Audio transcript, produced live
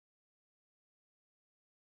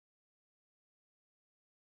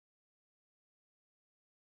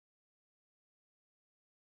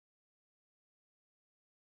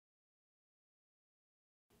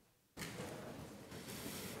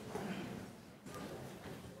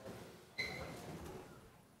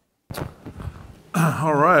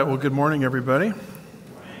All right, well, good morning, everybody.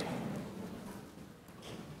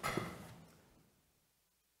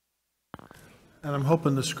 And I'm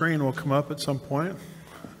hoping the screen will come up at some point.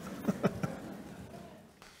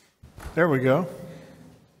 There we go.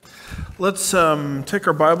 Let's take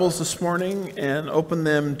our Bibles this morning and open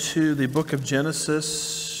them to the book of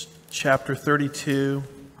Genesis, chapter 32.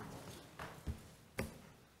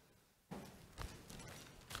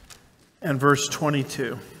 And verse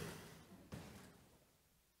 22.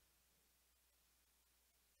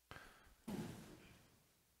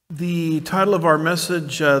 The title of our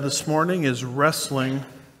message this morning is Wrestling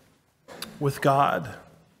with God.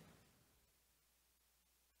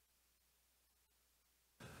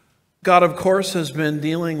 God, of course, has been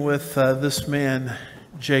dealing with this man,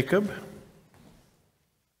 Jacob.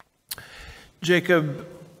 Jacob,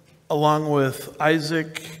 along with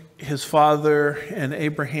Isaac, his father, and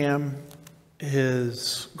Abraham,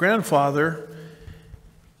 his grandfather,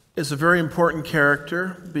 is a very important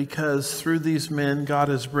character because through these men, God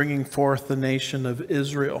is bringing forth the nation of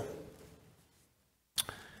Israel.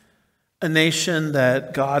 A nation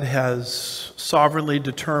that God has sovereignly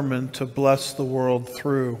determined to bless the world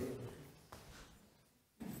through.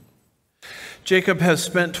 Jacob has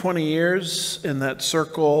spent 20 years in that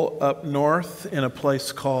circle up north in a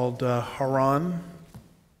place called Haran.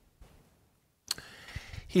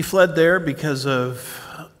 He fled there because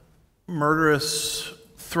of murderous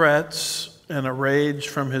threats and a rage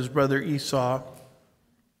from his brother Esau.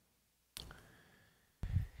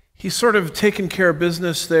 He's sort of taken care of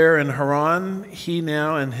business there in Haran. He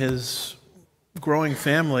now and his growing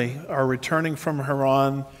family are returning from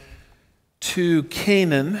Haran to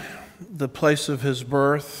Canaan, the place of his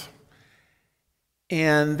birth.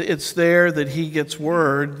 And it's there that he gets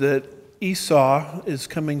word that Esau is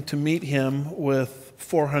coming to meet him with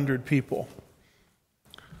 400 people.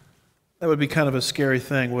 That would be kind of a scary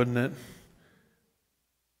thing, wouldn't it?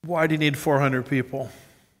 Why do you need 400 people?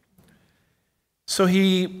 So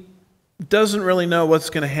he doesn't really know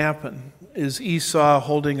what's going to happen. Is Esau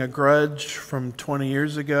holding a grudge from 20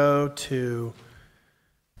 years ago to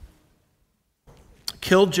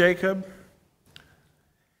kill Jacob?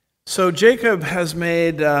 So Jacob has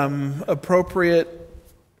made appropriate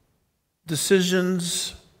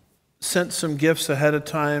decisions, sent some gifts ahead of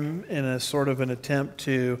time in a sort of an attempt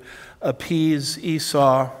to appease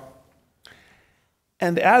Esau.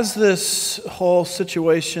 And as this whole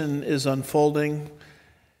situation is unfolding,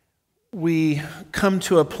 we come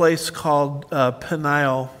to a place called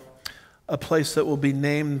Peniel, a place that will be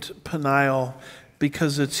named Peniel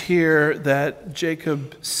because it's here that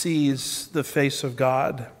Jacob sees the face of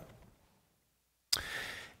God.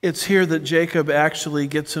 It's here that Jacob actually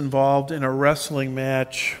gets involved in a wrestling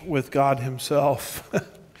match with God himself.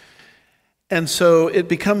 And so it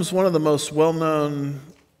becomes one of the most well-known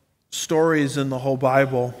stories in the whole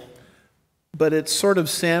Bible. But it's sort of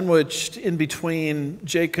sandwiched in between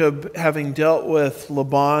Jacob having dealt with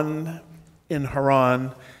Laban in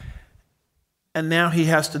Haran, and now he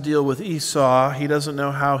has to deal with Esau. He doesn't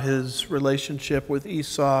know how his relationship with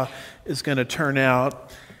Esau is going to turn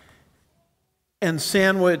out. And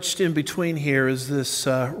sandwiched in between here is this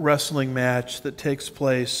wrestling match that takes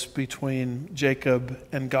place between Jacob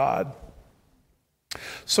and God.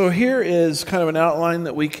 So here is kind of an outline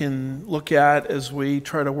that we can look at as we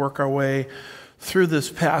try to work our way through this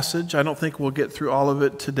passage. I don't think we'll get through all of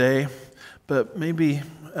it today, but maybe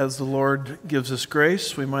as the Lord gives us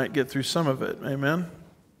grace, we might get through some of it. Amen?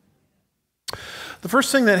 The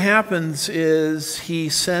first thing that happens is he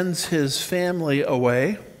sends his family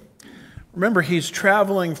away. Remember, he's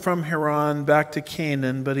traveling from Haran back to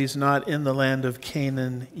Canaan, but he's not in the land of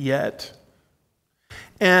Canaan yet.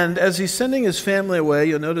 And as he's sending his family away,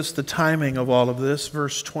 you'll notice the timing of all of this,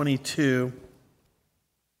 verse 22.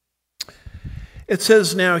 It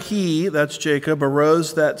says, "Now he," that's Jacob,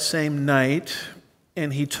 "arose that same night,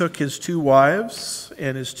 and he took his 2 wives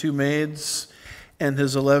and his 2 maids and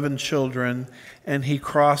his 11 children, and he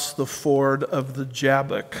crossed the ford of the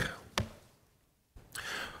Jabbok."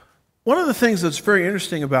 One of the things that's very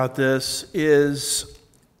interesting about this is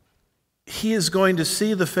he is going to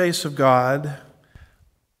see the face of God.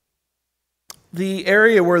 The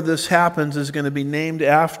area where this happens is going to be named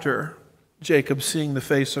after Jacob seeing the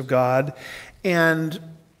face of God. And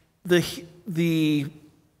the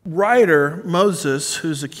writer, Moses,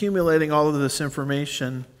 who's accumulating all of this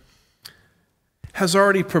information, has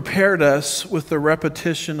already prepared us with the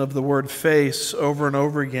repetition of the word face over and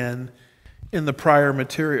over again in the prior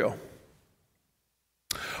material.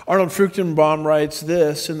 Arnold Fruchtenbaum writes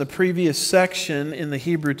this: in the previous section in the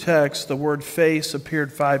Hebrew text, the word face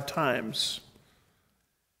appeared 5 times.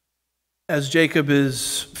 as Jacob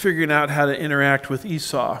is figuring out how to interact with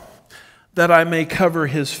Esau, that I may cover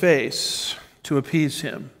his face to appease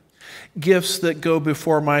him. Gifts that go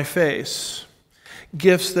before my face.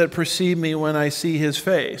 Gifts that precede me when I see his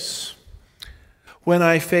face. When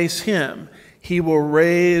I face him, he will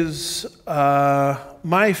raise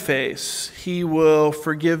my face. He will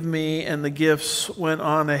forgive me, and the gifts went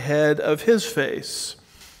on ahead of his face,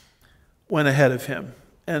 went ahead of him.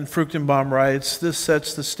 And Fruchtenbaum writes, this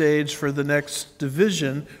sets the stage for the next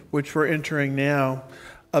division, which we're entering now,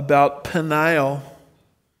 about Peniel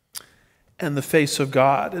and the face of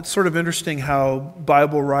God. It's sort of interesting how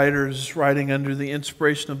Bible writers writing under the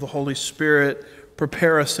inspiration of the Holy Spirit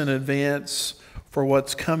prepare us in advance for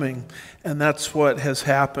what's coming. And that's what has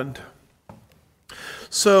happened.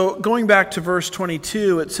 So going back to verse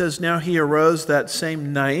 22, it says, now he arose that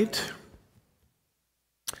same night.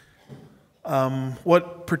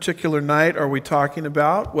 What particular night are we talking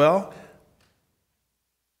about? Well,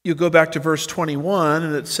 you go back to verse 21,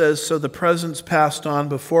 and it says, so the presence passed on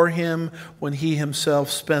before him when he himself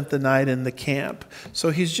spent the night in the camp. So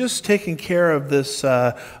he's just taking care of this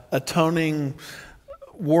atoning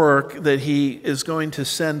work that he is going to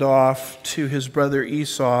send off to his brother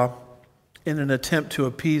Esau in an attempt to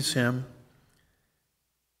appease him.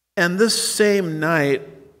 And this same night,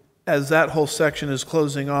 as that whole section is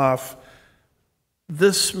closing off,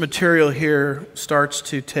 this material here starts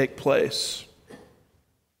to take place.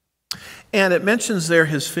 And it mentions there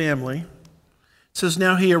his family. It says,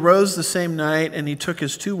 now he arose the same night, and he took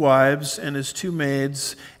his 2 wives and his 2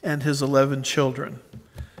 maids and his 11 children.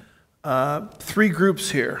 3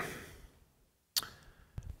 groups here.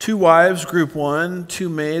 2 wives, group 1, 2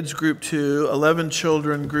 maids, group 2, 11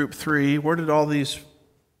 children, group 3. Where did all these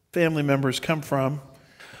family members come from?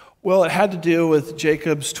 Well, it had to do with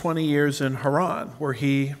Jacob's 20 years in Haran, where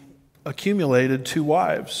he accumulated 2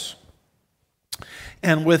 wives.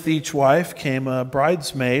 And with each wife came a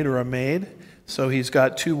bridesmaid or a maid. So he's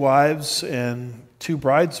got 2 wives and 2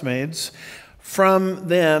 bridesmaids. From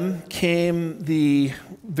them came the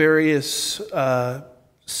various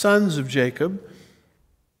sons of Jacob,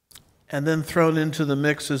 and then thrown into the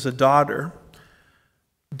mix as a daughter,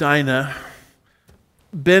 Dinah.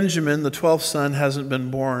 Benjamin, the 12th son, hasn't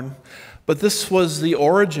been born. But this was the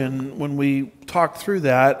origin, when we talked through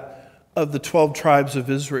that, of the 12 tribes of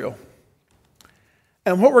Israel.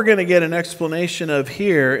 And what we're going to get an explanation of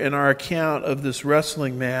here in our account of this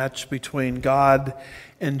wrestling match between God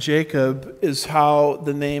and Jacob is how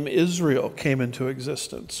the name Israel came into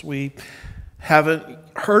existence. We haven't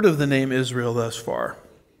heard of the name Israel thus far,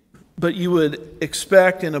 but you would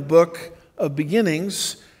expect in a book of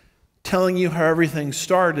beginnings telling you how everything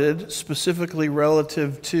started, specifically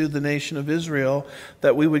relative to the nation of Israel,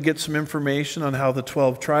 that we would get some information on how the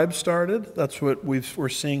 12 tribes started. That's what we're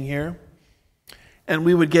seeing here. And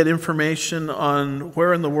we would get information on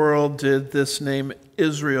where in the world did this name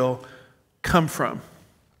Israel come from.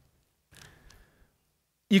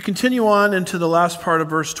 You continue on into the last part of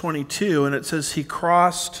verse 22, and it says, he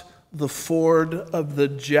crossed the ford of the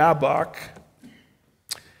Jabbok.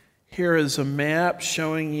 Here is a map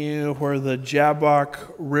showing you where the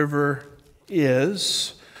Jabbok River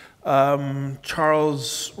is.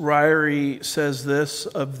 Charles Ryrie says this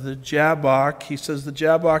of the Jabbok. He says the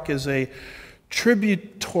Jabbok is a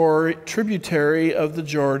tributary of the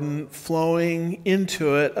Jordan flowing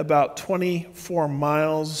into it about 24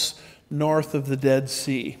 miles north of the Dead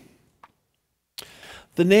Sea.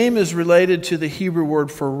 The name is related to the Hebrew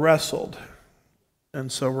word for wrestled. And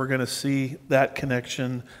so we're going to see that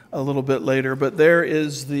connection a little bit later. But there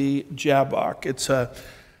is the Jabbok. It's a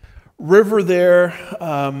river there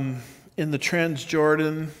in the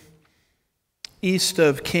Transjordan, east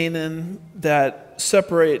of Canaan, that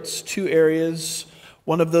separates 2 areas.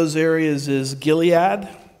 One of those areas is Gilead,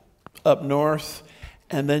 up north,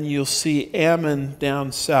 and then you'll see Ammon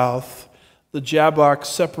down south. The Jabbok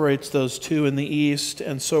separates those 2 in the east,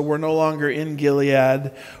 and so we're no longer in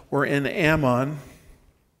Gilead, we're in Ammon.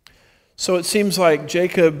 So it seems like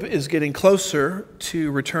Jacob is getting closer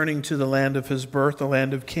to returning to the land of his birth, the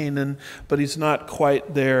land of Canaan, but he's not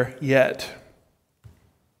quite there yet.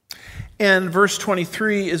 And verse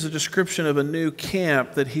 23 is a description of a new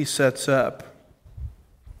camp that he sets up.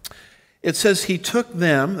 It says he took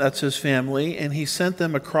them, that's his family, and he sent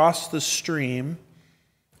them across the stream,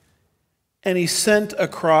 and he sent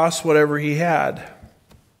across whatever he had.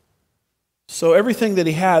 So everything that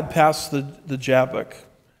he had passed the Jabbok.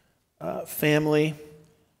 Family,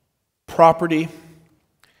 property.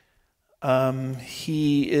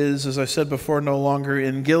 He is, as I said before, no longer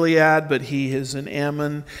in Gilead, but he is in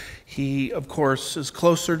Ammon. He, of course, is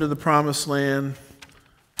closer to the promised land.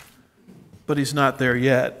 but he's not there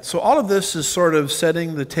yet. So all of this is sort of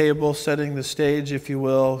setting the table, setting the stage, if you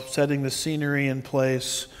will, setting the scenery in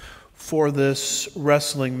place for this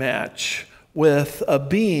wrestling match with a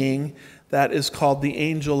being that is called the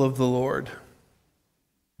angel of the Lord.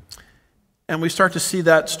 And we start to see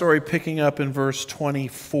that story picking up in verse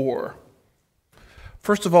 24.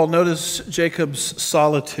 First of all, notice Jacob's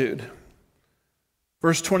solitude.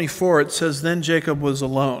 Verse 24, it says, "Then Jacob was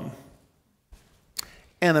alone,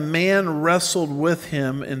 and a man wrestled with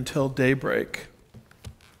him until daybreak."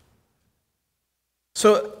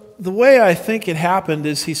 So the way I think it happened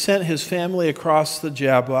is he sent his family across the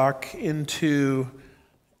Jabbok into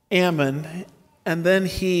Ammon, and then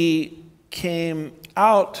he came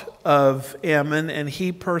out of Ammon, and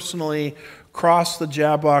he personally crossed the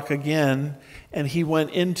Jabbok again, and he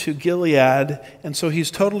went into Gilead, and so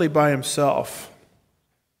he's totally by himself.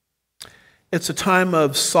 It's a time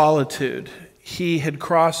of solitude. He had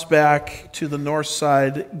crossed back to the north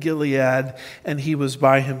side, Gilead, and he was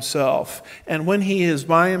by himself. And when he is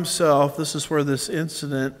by himself, this is where this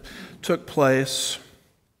incident took place.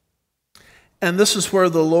 And this is where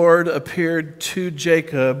the Lord appeared to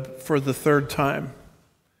Jacob for the third time.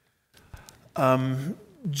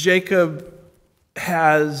 Jacob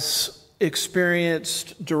has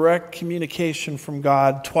experienced direct communication from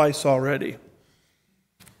God twice already.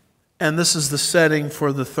 And this is the setting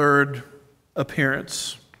for the third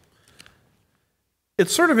appearance.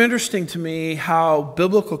 It's sort of interesting to me how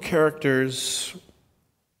biblical characters,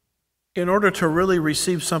 in order to really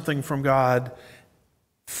receive something from God,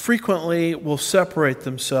 frequently will separate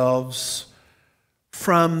themselves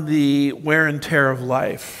from the wear and tear of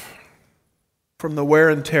life, from the wear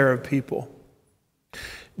and tear of people.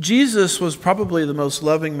 Jesus was probably the most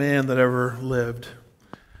loving man that ever lived.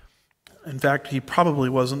 In fact, he probably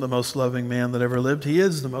wasn't the most loving man that ever lived. He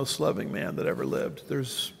is the most loving man that ever lived.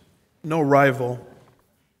 There's no rival.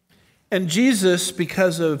 And Jesus,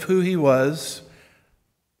 because of who he was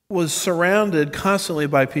surrounded constantly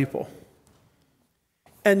by people.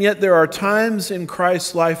 And yet there are times in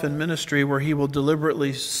Christ's life and ministry where he will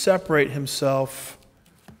deliberately separate himself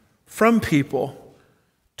from people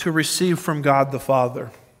to receive from God the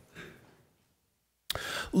Father.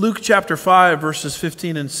 Luke chapter 5, verses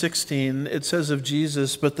 15 and 16, it says of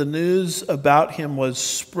Jesus, "But the news about him was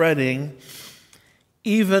spreading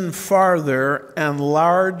even farther, and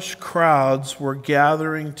large crowds were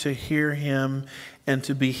gathering to hear him and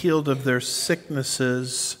to be healed of their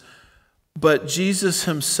sicknesses. But Jesus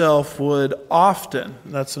himself would often,"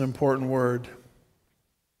 that's an important word,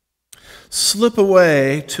 "slip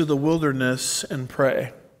away to the wilderness and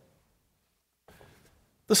pray."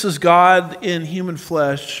 This is God in human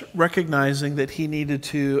flesh recognizing that he needed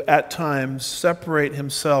to, at times, separate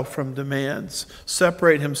himself from demands,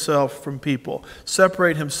 separate himself from people,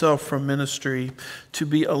 separate himself from ministry to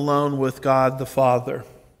be alone with God the Father.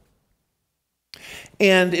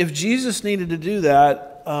 And if Jesus needed to do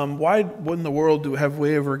that, why in the world have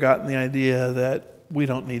we ever gotten the idea that we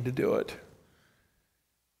don't need to do it?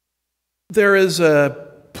 There is a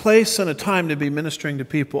place and a time to be ministering to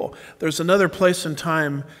people. There's another place and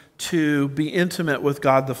time to be intimate with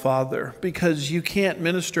God the Father, because you can't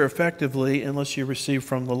minister effectively unless you receive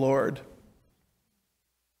from the Lord.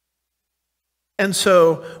 And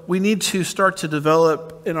so we need to start to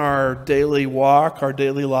develop in our daily walk, our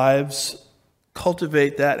daily lives,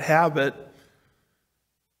 cultivate that habit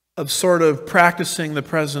of sort of practicing the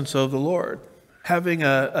presence of the Lord, having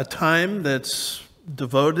a time that's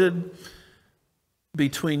devoted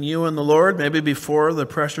between you and the Lord, maybe before the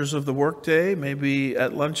pressures of the workday, maybe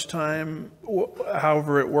at lunchtime,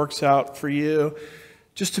 however it works out for you,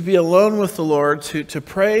 just to be alone with the Lord, to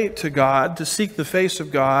pray to God, to seek the face of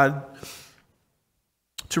God,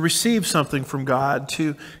 to receive something from God,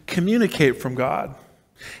 to communicate from God.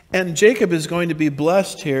 And Jacob is going to be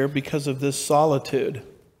blessed here because of this solitude.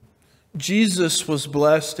 Jesus was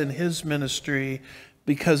blessed in his ministry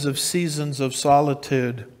because of seasons of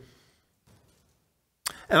solitude.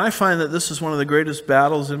 And I find that this is one of the greatest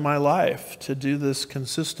battles in my life, to do this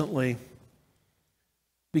consistently,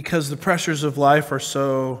 because the pressures of life are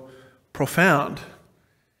so profound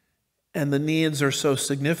and the needs are so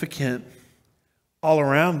significant all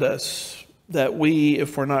around us that we,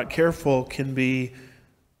 if we're not careful, can be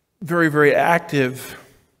very, very active,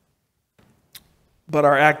 but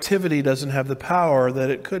our activity doesn't have the power that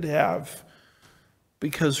it could have,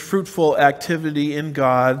 because fruitful activity in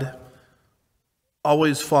God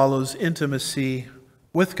always follows intimacy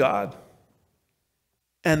with God.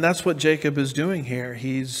 And that's what Jacob is doing here.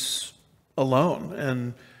 He's alone,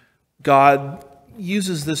 and God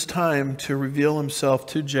uses this time to reveal himself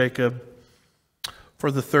to Jacob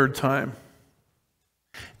for the third time.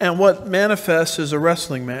 And what manifests is a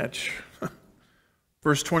wrestling match.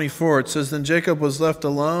 Verse 24, it says, "Then Jacob was left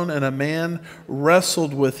alone, and a man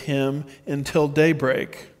wrestled with him until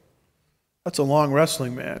daybreak." That's a long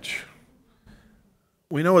wrestling match.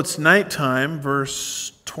 We know it's nighttime.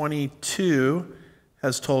 Verse 22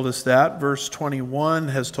 has told us that. Verse 21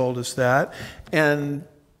 has told us that. And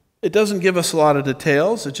it doesn't give us a lot of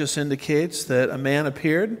details. It just indicates that a man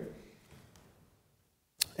appeared,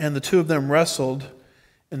 and the two of them wrestled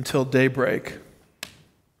until daybreak.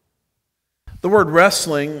 The word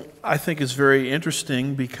wrestling, I think, is very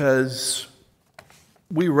interesting because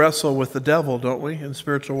we wrestle with the devil, don't we, in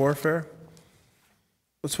spiritual warfare?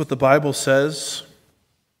 That's what the Bible says.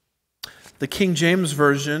 The King James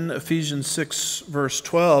Version, Ephesians 6, verse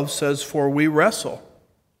 12, says, "For we wrestle,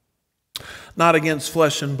 not against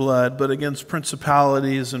flesh and blood, but against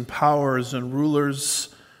principalities and powers and rulers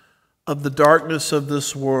of the darkness of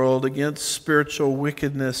this world, against spiritual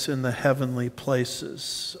wickedness in the heavenly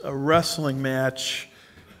places." A wrestling match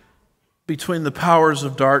between the powers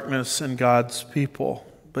of darkness and God's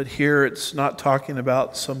people. But here it's not talking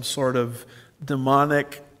about some sort of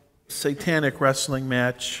demonic, satanic wrestling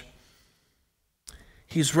match.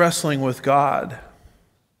 He's wrestling with God.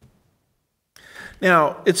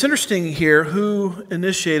 Now, it's interesting here who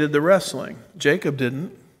initiated the wrestling. Jacob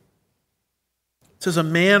didn't. It says a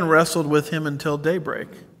man wrestled with him until daybreak.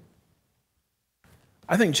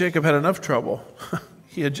 I think Jacob had enough trouble.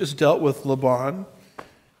 He had just dealt with Laban.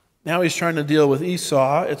 Now he's trying to deal with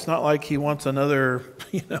Esau. It's not like he wants another,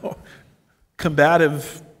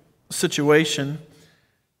 combative situation.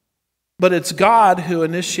 But it's God who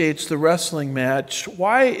initiates the wrestling match.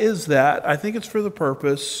 Why is that? I think it's for the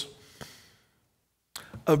purpose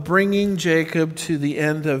of bringing Jacob to the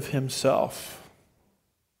end of himself.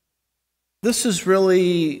 This is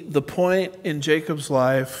really the point in Jacob's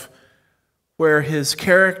life where his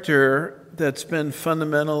character that's been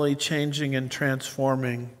fundamentally changing and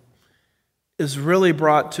transforming is really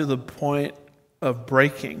brought to the point of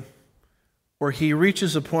breaking, where he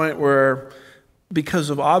reaches a point where, because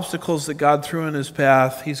of obstacles that God threw in his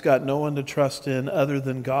path, he's got no one to trust in other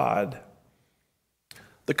than God.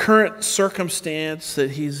 The current circumstance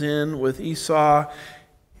that he's in with Esau,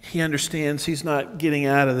 he understands he's not getting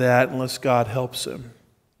out of that unless God helps him.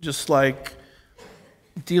 Just like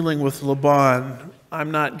dealing with Laban,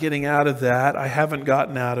 I'm not getting out of that. I haven't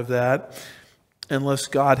gotten out of that unless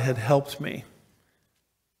God had helped me.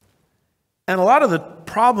 And a lot of the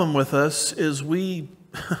problem with us is we,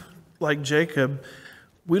 like Jacob,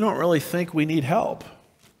 we don't really think we need help.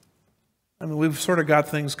 I mean, we've sort of got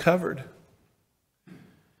things covered.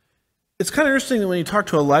 It's kind of interesting that when you talk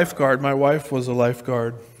to a lifeguard, my wife was a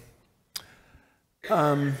lifeguard.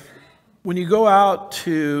 When you go out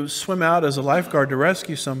to swim out as a lifeguard to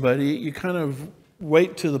rescue somebody, you kind of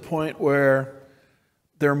wait to the point where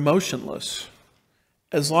they're motionless.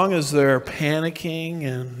 As long as they're panicking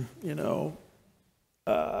and,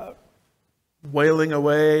 wailing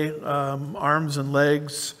away, arms and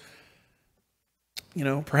legs,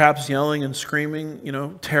 perhaps yelling and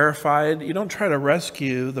screaming, terrified. You don't try to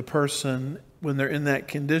rescue the person when they're in that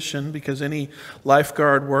condition, because any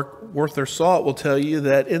lifeguard worth their salt will tell you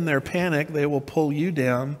that in their panic, they will pull you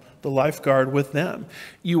down, the lifeguard, with them.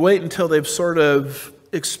 You wait until they've sort of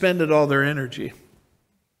expended all their energy.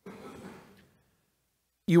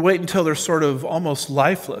 You wait until they're sort of almost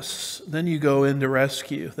lifeless. Then you go in to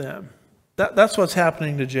rescue them. That's what's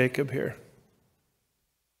happening to Jacob here.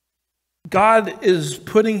 God is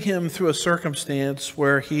putting him through a circumstance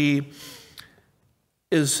where he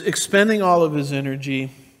is expending all of his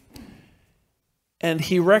energy, and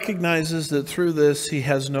he recognizes that through this he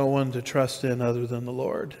has no one to trust in other than the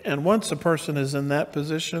Lord. And once a person is in that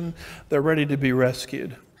position, they're ready to be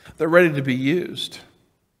rescued. They're ready to be used.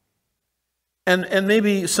 And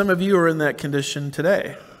maybe some of you are in that condition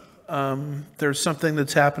today. There's something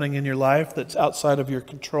that's happening in your life that's outside of your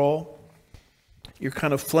control. You're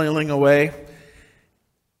kind of flailing away.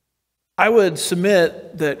 I would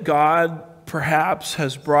submit that God perhaps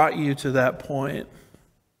has brought you to that point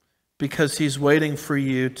because he's waiting for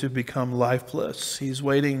you to become lifeless. He's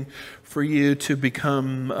waiting for you to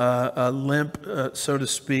become limp, so to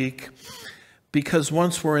speak. Because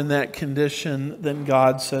once we're in that condition, then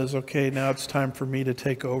God says, okay, now it's time for me to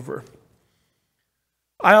take over.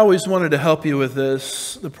 I always wanted to help you with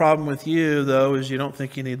this. The problem with you, though, is you don't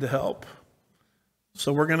think you need the help.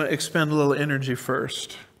 So we're going to expend a little energy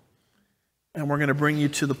first. And we're going to bring you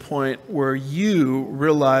to the point where you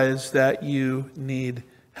realize that you need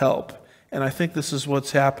help. And I think this is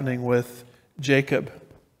what's happening with Jacob.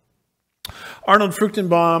 Arnold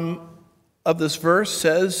Fruchtenbaum of this verse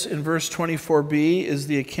says in verse 24b is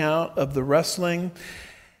the account of the wrestling.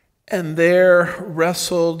 And there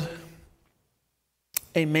wrestled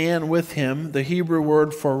a man with him. The Hebrew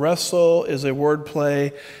word for wrestle is a word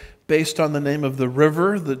play based on the name of the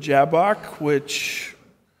river, the Jabbok, which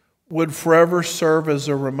would forever serve as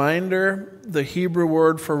a reminder. The Hebrew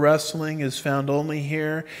word for wrestling is found only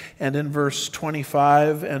here and in verse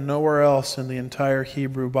 25 and nowhere else in the entire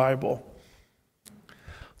Hebrew Bible.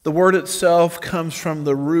 The word itself comes from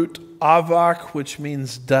the root avak, which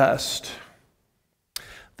means dust.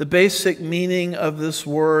 The basic meaning of this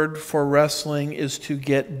word for wrestling is to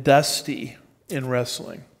get dusty in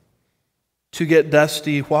wrestling, to get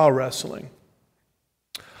dusty while wrestling.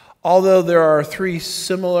 Although there are three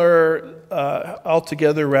similar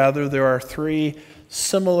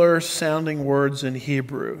sounding words in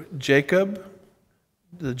Hebrew. Jacob,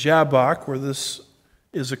 the Jabbok, where this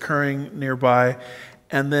is occurring nearby,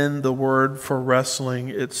 and then the word for wrestling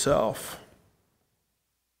itself.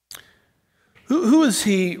 Who is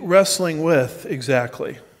he wrestling with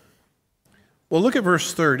exactly? Well, look at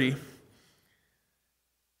verse 30.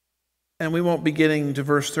 And we won't be getting to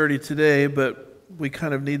verse 30 today, but we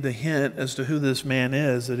kind of need the hint as to who this man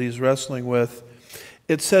is that he's wrestling with.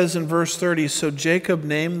 It says in verse 30, so Jacob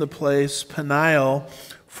named the place Peniel,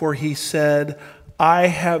 for he said, I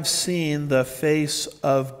have seen the face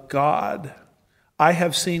of God. I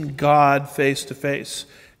have seen God face to face.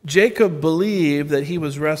 Jacob believed that he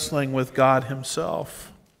was wrestling with God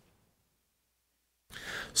himself.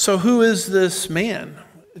 So who is this man?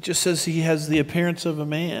 It just says he has the appearance of a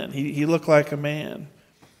man. He looked like a man.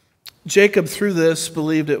 Jacob, through this,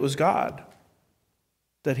 believed it was God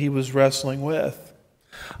that he was wrestling with.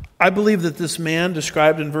 I believe that this man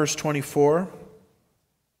described in verse 24,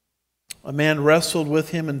 a man wrestled with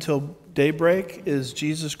him until daybreak, is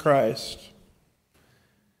Jesus Christ,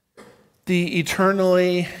 the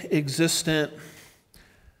eternally existent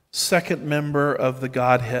second member of the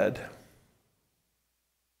Godhead.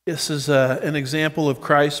 This is an example of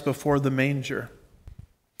Christ before the manger.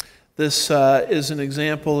 This is an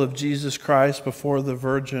example of Jesus Christ before the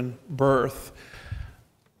virgin birth.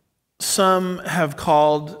 Some have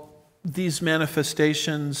called these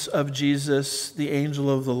manifestations of Jesus the angel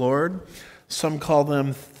of the Lord. Some call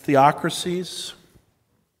them theocracies.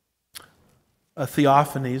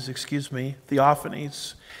 Theophanies,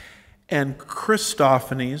 and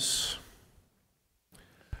Christophanies,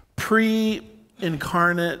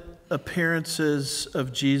 pre-incarnate appearances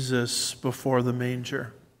of Jesus before the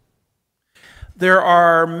manger. There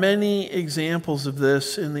are many examples of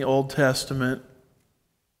this in the Old Testament.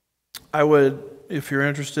 I would, if you're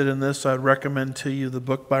interested in this, I'd recommend to you the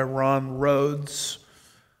book by Ron Rhodes,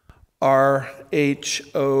 R-H-O-D-E-S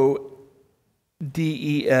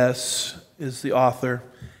is the author.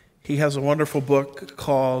 He has a wonderful book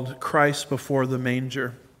called Christ Before the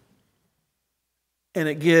Manger. And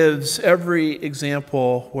it gives every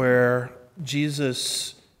example where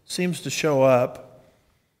Jesus seems to show up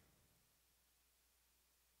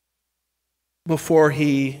before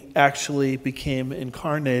he actually became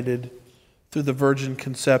incarnated through the virgin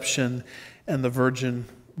conception and the virgin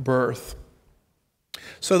birth.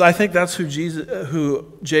 So I think that's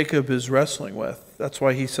who Jacob is wrestling with. That's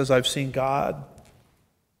why he says, I've seen God.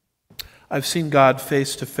 I've seen God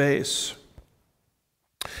face to face.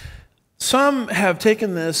 Some have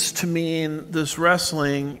taken this to mean this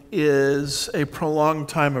wrestling is a prolonged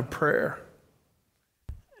time of prayer.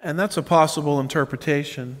 And that's a possible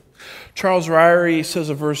interpretation. Charles Ryrie says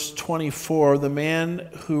of verse 24, the man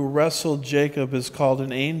who wrestled Jacob is called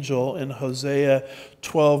an angel in Hosea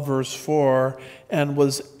 12 verse 4 and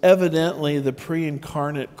was evidently the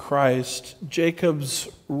pre-incarnate Christ. Jacob's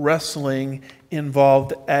wrestling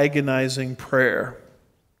involved agonizing prayer.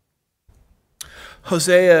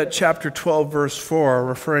 Hosea chapter 12 verse 4,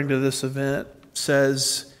 referring to this event,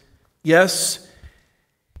 says, yes,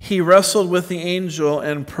 he wrestled with the angel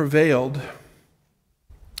and prevailed.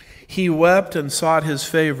 He wept and sought his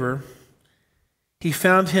favor. He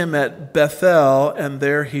found him at Bethel, and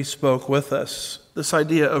there he spoke with us. This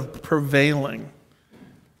idea of prevailing.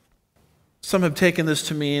 Some have taken this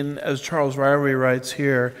to mean, as Charles Ryrie writes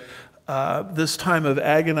here, this time of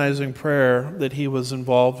agonizing prayer that he was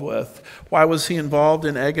involved with. Why was he involved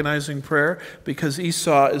in agonizing prayer? Because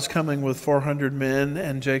Esau is coming with 400 men,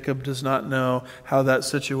 and Jacob does not know how that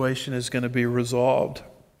situation is going to be resolved.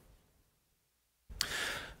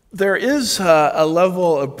 There is a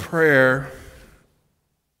level of prayer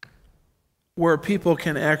where people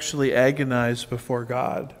can actually agonize before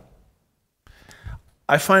God.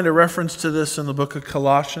 I find a reference to this in the book of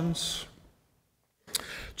Colossians,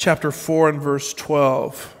 chapter 4 and verse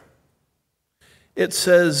 12. It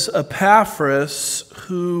says, Epaphras,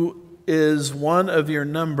 who is one of your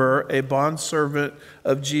number, a bondservant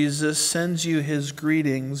of Jesus, sends you his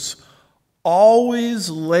greetings, always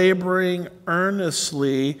laboring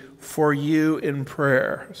earnestly for you in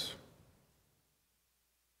prayers.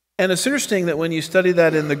 And it's interesting that when you study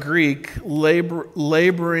that in the Greek,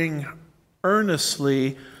 laboring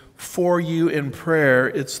earnestly for you in prayer,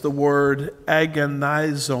 it's the word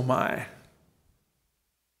agonizomai,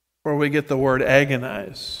 where we get the word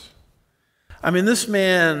agonize. I mean, this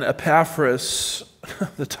man, Epaphras,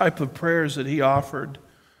 the type of prayers that he offered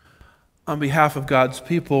on behalf of God's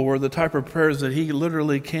people were the type of prayers that he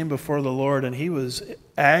literally came before the Lord and he was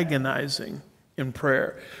agonizing in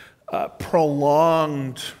prayer,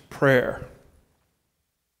 prolonged prayer.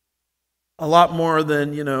 A lot more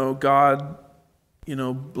than, God,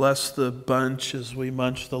 bless the bunch as we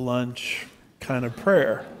munch the lunch kind of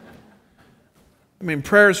prayer. I mean,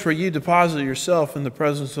 prayer is for you to deposit yourself in the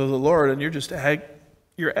presence of the Lord, and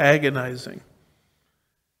you're agonizing.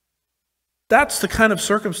 That's the kind of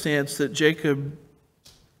circumstance that Jacob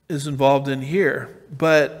is involved in here.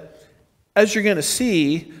 But as you're going to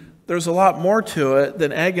see, there's a lot more to it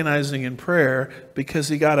than agonizing in prayer, because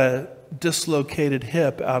he got a dislocated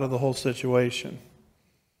hip out of the whole situation.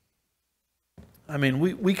 I mean,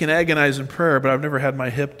 we can agonize in prayer, but I've never had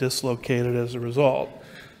my hip dislocated as a result.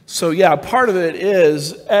 So yeah, part of it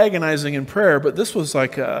is agonizing in prayer, but this was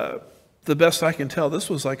like the best I can tell, this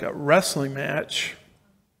was like a wrestling match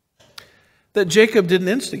that Jacob didn't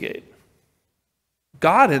instigate.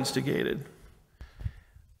 God instigated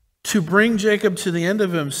to bring Jacob to the end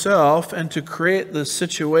of himself and to create the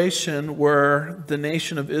situation where the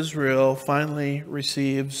nation of Israel finally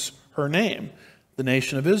receives her name, the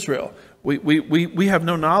nation of Israel. We have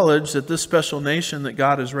no knowledge that this special nation that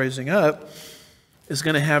God is raising up is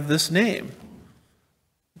going to have this name.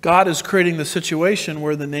 God is creating the situation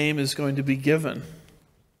where the name is going to be given.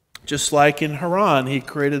 Just like in Haran, he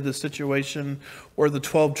created the situation where the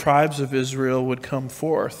 12 tribes of Israel would come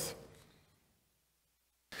forth.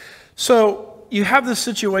 So you have this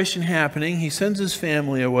situation happening. He sends his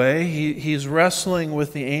family away. He's wrestling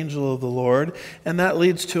with the angel of the Lord, and that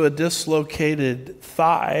leads to a dislocated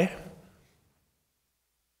thigh.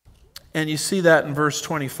 And you see that in verse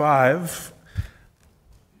 25.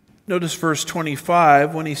 Notice verse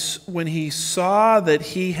 25, when he saw that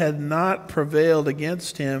he had not prevailed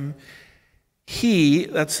against him, he,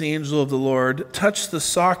 that's the angel of the Lord, touched the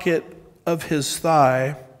socket of his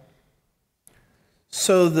thigh.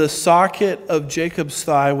 So the socket of Jacob's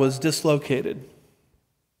thigh was dislocated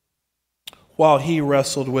while he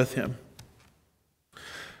wrestled with him.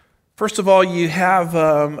 First of all, you have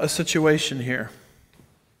a situation here.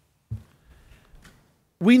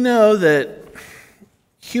 We know that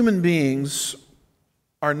human beings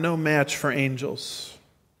are no match for angels.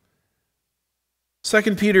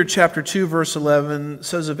 2 Peter chapter 2, verse 11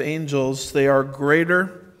 says of angels, they are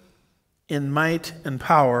greater in might and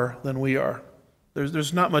power than we are.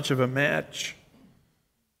 There's not much of a match.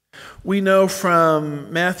 We know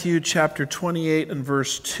from Matthew chapter 28 and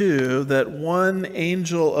verse 2 that one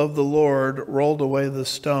angel of the Lord rolled away the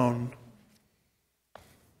stone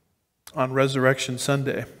on Resurrection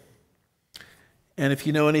Sunday. And if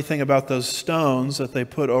you know anything about those stones that they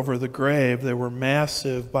put over the grave, they were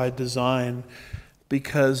massive by design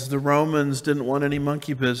because the Romans didn't want any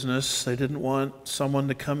monkey business. They didn't want someone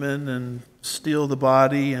to come in and steal the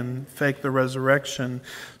body and fake the resurrection.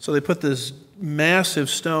 So they put this massive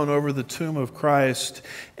stone over the tomb of Christ.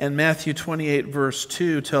 And Matthew 28 verse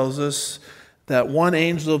 2 tells us that one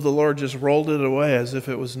angel of the Lord just rolled it away as if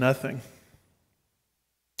it was nothing.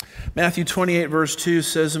 Matthew 28 verse 2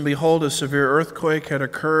 says, and behold, a severe earthquake had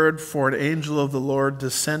occurred, for an angel of the Lord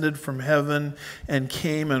descended from heaven and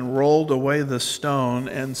came and rolled away the stone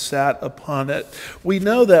and sat upon it. We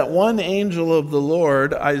know that one angel of the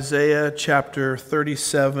Lord, Isaiah chapter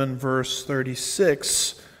 37 verse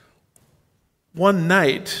 36, one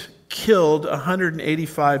night killed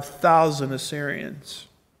 185,000 Assyrians.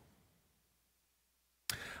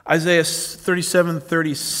 Isaiah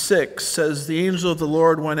 37:36 says, the angel of the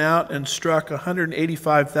Lord went out and struck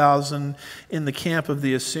 185,000 in the camp of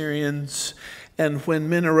the Assyrians. And when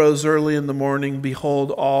men arose early in the morning, behold,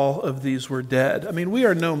 all of these were dead. I mean, we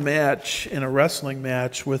are no match in a wrestling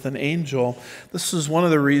match with an angel. This is one of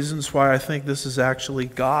the reasons why I think this is actually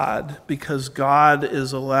God, because God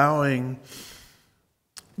is allowing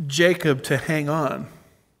Jacob to hang on.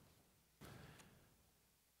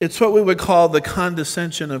 It's what we would call the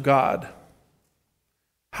condescension of God.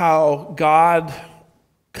 How God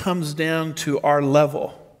comes down to our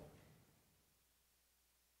level.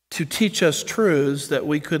 to teach us truths that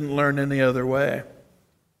we couldn't learn any other way.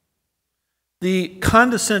 The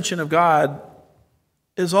condescension of God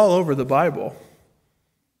is all over the Bible.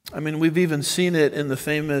 I mean, we've even seen it in the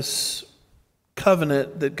famous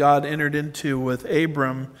covenant that God entered into with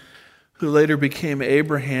Abram, who later became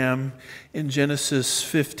Abraham, in Genesis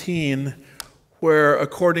 15, where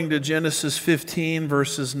according to Genesis 15,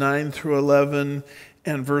 verses 9 through 11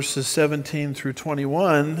 and verses 17 through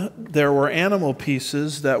 21, there were animal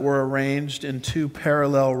pieces that were arranged in two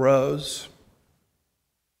parallel rows.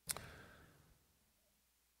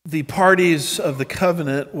 The parties of the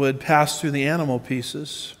covenant would pass through the animal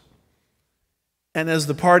pieces. And as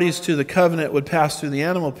the parties to the covenant would pass through the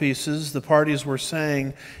animal pieces, the parties were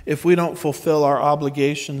saying, if we don't fulfill our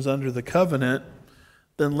obligations under the covenant,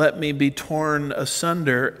 then let me be torn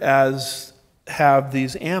asunder as have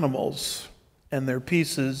these animals and their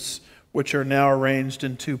pieces, which are now arranged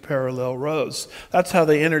in two parallel rows. That's how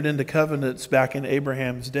they entered into covenants back in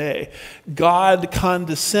Abraham's day. God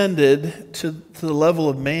condescended to the level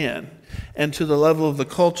of man and to the level of the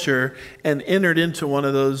culture and entered into one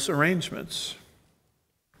of those arrangements.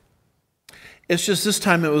 It's just this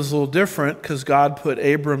time it was a little different because God put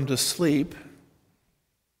Abram to sleep,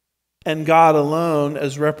 and God alone,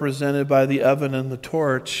 as represented by the oven and the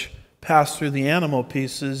torch, passed through the animal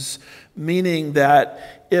pieces, meaning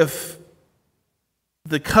that if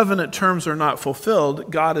the covenant terms are not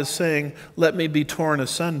fulfilled, God is saying, let me be torn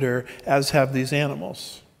asunder as have these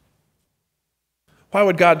animals. Why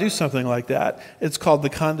would God do something like that? It's called the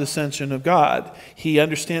condescension of God. He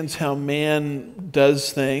understands how man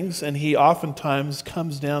does things, and he oftentimes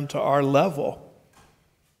comes down to our level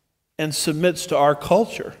and submits to our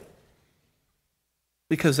culture,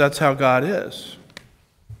 because that's how God is.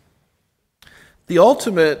 The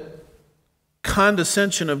ultimate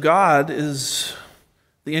condescension of God is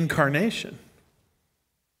the incarnation.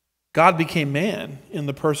 God became man in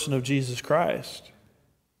the person of Jesus Christ.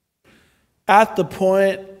 At the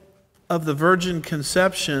point of the virgin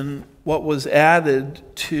conception, what was added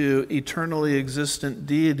to eternally existent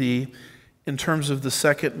deity in terms of the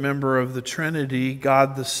second member of the Trinity,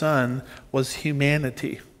 God the Son, was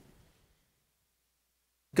humanity.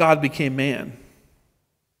 God became man.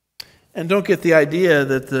 And don't get the idea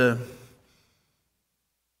that the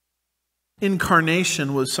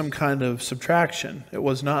incarnation was some kind of subtraction. It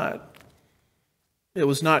was not. It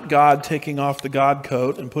was not God taking off the God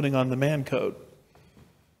coat and putting on the man coat.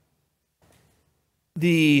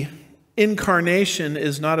 The incarnation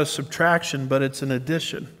is not a subtraction, but it's an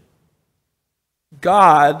addition.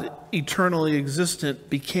 God, eternally existent,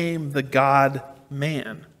 became the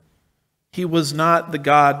God-man. He was not the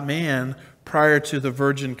God-man prior to the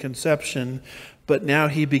virgin conception, but now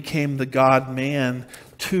he became the God-man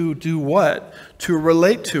to do what? To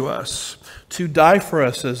relate to us, to die for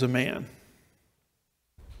us as a man.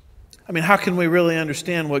 I mean, how can we really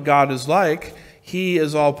understand what God is like? He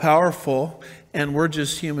is all-powerful, and we're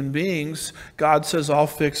just human beings. God says, I'll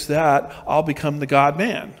fix that. I'll become the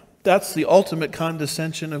God-man. That's the ultimate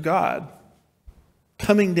condescension of God,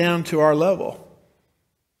 coming down to our level.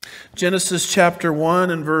 Genesis chapter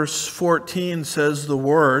 1 and verse 14 says, the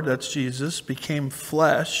Word, that's Jesus, became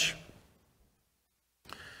flesh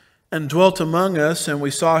and dwelt among us, and we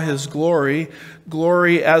saw his glory,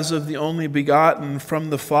 glory as of the only begotten from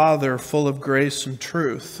the Father, full of grace and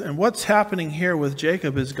truth. And what's happening here with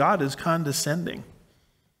Jacob is God is condescending.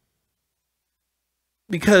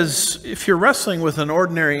 Because if you're wrestling with an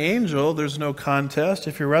ordinary angel, there's no contest.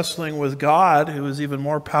 If you're wrestling with God, who is even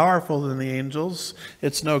more powerful than the angels,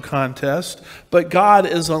 it's no contest. But God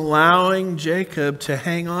is allowing Jacob to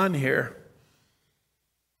hang on here,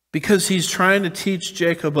 because he's trying to teach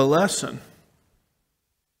Jacob a lesson.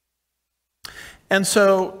 And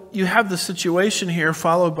so you have the situation here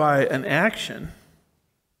followed by an action.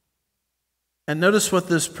 And notice what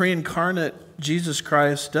this pre-incarnate Jesus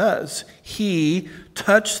Christ does. He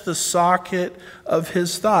touched the socket of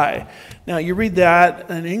his thigh. Now you read that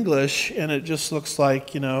in English and it just looks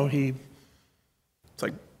like, it's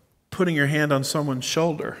like putting your hand on someone's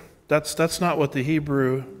shoulder. That's not what the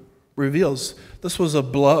Hebrew reveals. This was a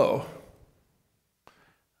blow.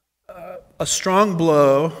 A strong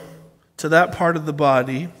blow to that part of the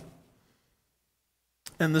body.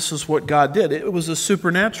 And this is what God did. It was a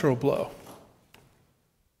supernatural blow.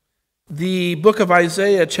 The book of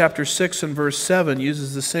Isaiah chapter 6 and verse 7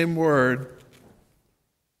 uses the same word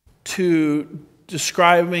to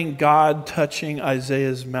describing God touching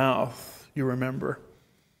Isaiah's mouth, you remember.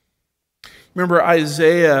 Remember,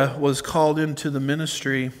 Isaiah was called into the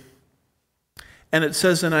ministry, and it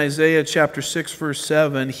says in Isaiah chapter 6 verse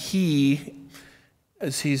 7, he,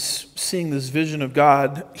 as he's seeing this vision of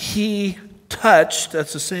God, he touched,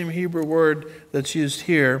 that's the same Hebrew word that's used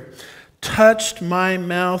here, touched my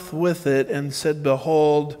mouth with it and said,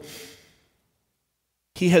 behold,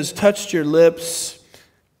 he has touched your lips,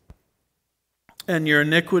 and your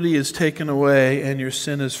iniquity is taken away, and your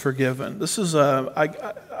sin is forgiven. This is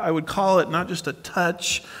I would call it not just a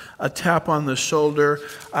touch, a tap on the shoulder.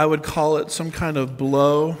 I would call it some kind of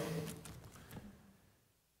blow.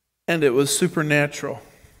 And it was supernatural.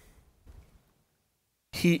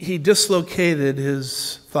 He dislocated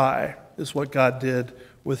his thigh, is what God did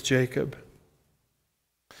with Jacob.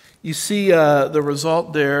 You see the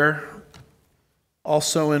result there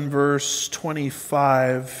also in verse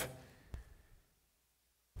 25.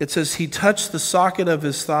 It says, he touched the socket of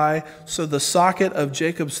his thigh, so the socket of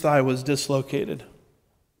Jacob's thigh was dislocated.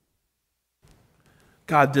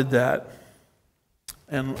 God did that.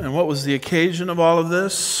 And what was the occasion of all of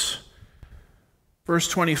this? Verse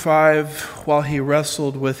 25, while he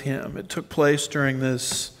wrestled with him. It took place during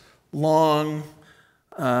this long,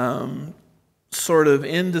 sort of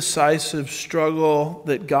indecisive struggle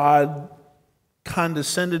that God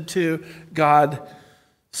condescended to, God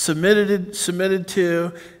submitted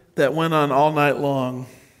to, that went on all night long.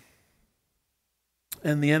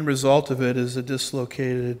 And the end result of it is a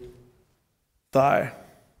dislocated thigh.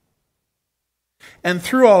 And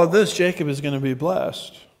through all of this, Jacob is going to be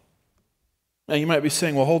blessed. Now you might be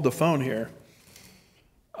saying, well, hold the phone here.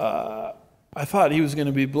 I thought he was going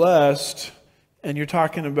to be blessed, and you're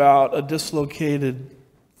talking about a dislocated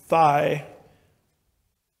thigh.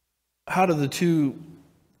 How do the two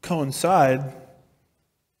coincide?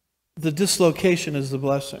 The dislocation is the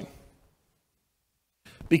blessing.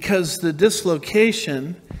 Because the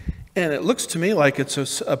dislocation, and it looks to me like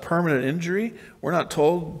it's a permanent injury. We're not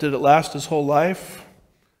told, did it last his whole life?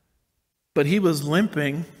 But he was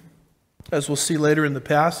limping, as we'll see later in the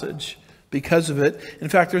passage, because of it. In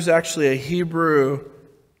fact, there's actually a Hebrew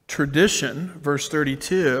tradition, verse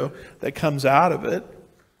 32, that comes out of it,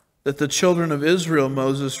 that the children of Israel,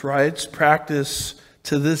 Moses writes, practice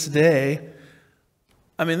to this day.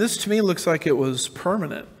 I mean, this to me looks like it was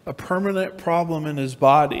permanent, a permanent problem in his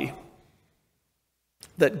body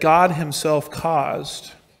that God himself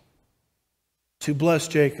caused to bless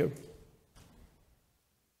Jacob.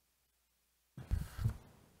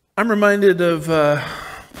 I'm reminded of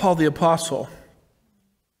Paul the Apostle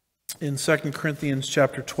in 2 Corinthians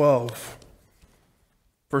chapter 12,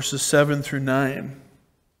 verses 7 through 9,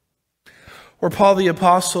 where Paul the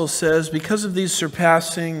Apostle says, because of the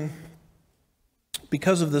surpassing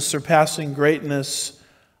greatness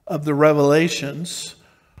of the revelations.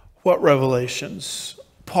 What revelations?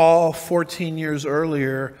 Paul, 14 years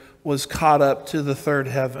earlier, was caught up to the third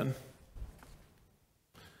heaven.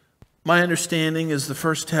 My understanding is the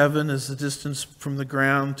first heaven is the distance from the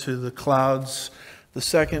ground to the clouds. The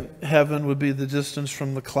second heaven would be the distance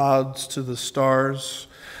from the clouds to the stars.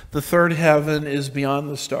 The third heaven is beyond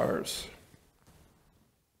the stars.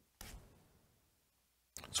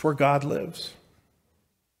 It's where God lives.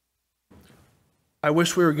 I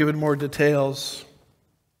wish we were given more details.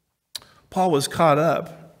 Paul was caught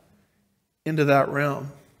up into that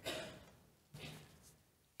realm.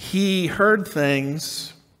 He heard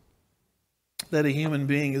things that a human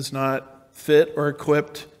being is not fit or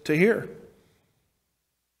equipped to hear.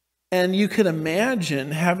 And you could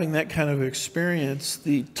imagine having that kind of experience,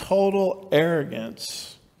 the total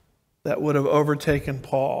arrogance that would have overtaken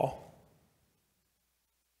Paul,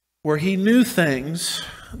 where he knew things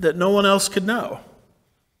that no one else could know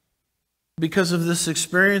because of this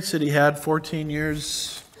experience that he had 14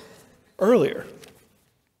 years earlier.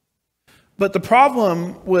 But the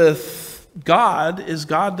problem with God is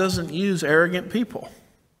God doesn't use arrogant people.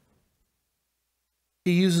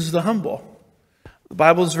 He uses the humble. The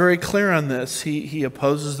Bible is very clear on this. He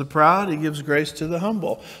opposes the proud. He gives grace to the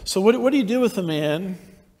humble. So what do you do with a man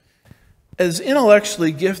as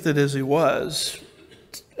intellectually gifted as he was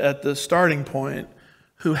at the starting point,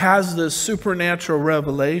 who has this supernatural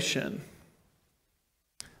revelation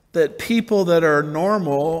that people that are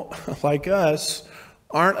normal, like us,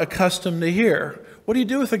 aren't accustomed to hear? What do you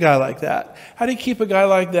do with a guy like that? How do you keep a guy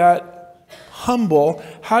like that humble?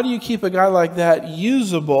 How do you keep a guy like that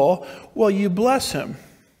usable? Well, you bless him.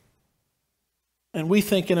 And we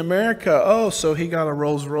think in America, oh, so he got a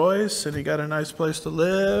Rolls Royce and he got a nice place to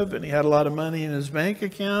live and he had a lot of money in his bank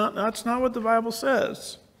account. That's not what the Bible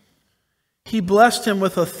says. He blessed him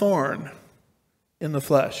with a thorn in the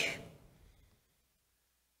flesh.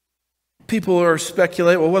 People are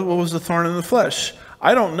speculating, well, what was the thorn in the flesh?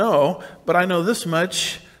 I don't know, but I know this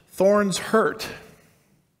much. Thorns hurt.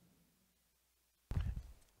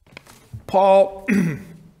 Paul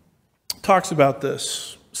talks about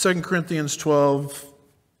this. 2 Corinthians 12,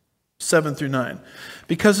 7 through 9.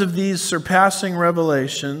 Because of these surpassing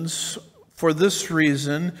revelations, for this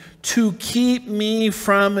reason, to keep me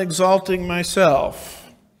from exalting myself.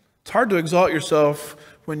 It's hard to exalt yourself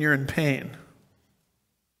when you're in pain.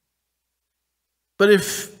 But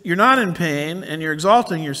if you're not in pain and you're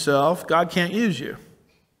exalting yourself, God can't use you.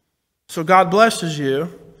 So God blesses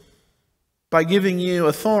you by giving you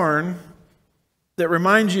a thorn that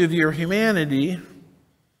reminds you of your humanity,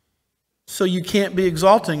 so you can't be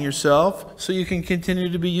exalting yourself, so you can continue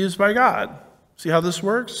to be used by God. See how this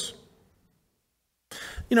works?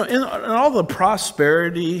 You know, in all the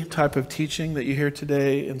prosperity type of teaching that you hear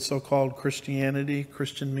today in so-called Christianity,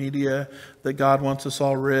 Christian media, that God wants us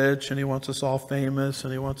all rich and he wants us all famous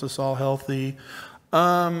and he wants us all healthy,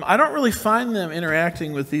 I don't really find them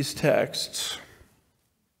interacting with these texts.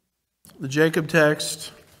 The Jacob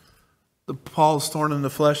text, the Paul's thorn in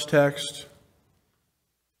the flesh text.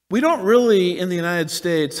 We don't really, in the United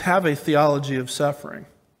States, have a theology of suffering.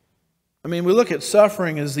 I mean, we look at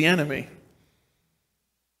suffering as the enemy.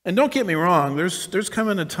 And don't get me wrong, there's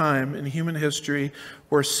coming a time in human history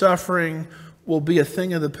where suffering will be a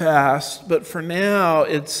thing of the past, but for now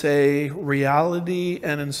it's a reality,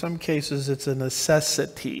 and in some cases it's a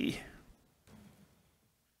necessity.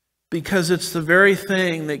 Because it's the very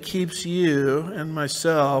thing that keeps you and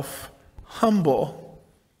myself humble,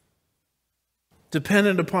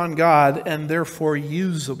 dependent upon God, and therefore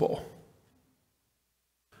usable.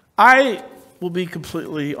 I will be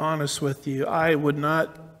completely honest with you. I would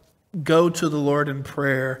not go to the Lord in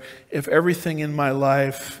prayer if everything in my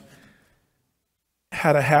life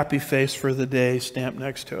had a happy face for the day stamped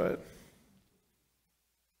next to it.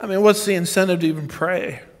 I mean, what's the incentive to even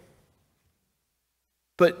pray?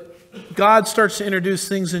 But God starts to introduce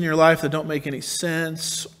things in your life that don't make any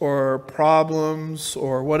sense, or problems,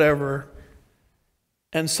 or whatever,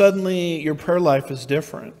 and suddenly your prayer life is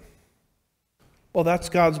different. Well, that's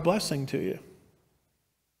God's blessing to you.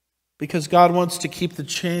 Because God wants to keep the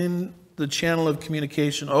channel of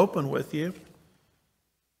communication open with you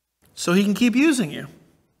so he can keep using you.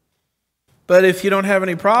 But if you don't have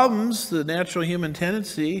any problems, the natural human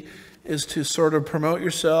tendency is to sort of promote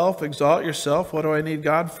yourself, exalt yourself. What do I need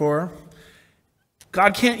God for?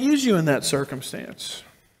 God can't use you in that circumstance.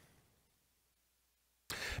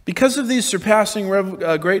 Because of these surpassing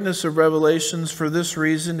greatness of revelations, for this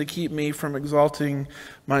reason, to keep me from exalting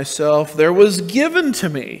myself, there was given to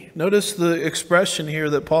me. Notice the expression here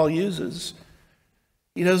that Paul uses.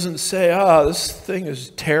 He doesn't say, this thing is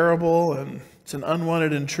terrible and it's an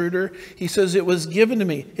unwanted intruder. He says, it was given to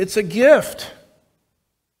me. It's a gift.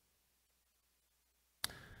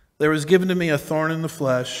 There was given to me a thorn in the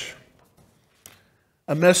flesh,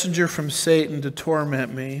 a messenger from Satan to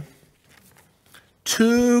torment me,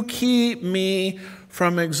 to keep me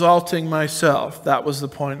from exalting myself. That was the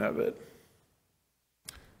point of it.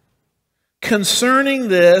 Concerning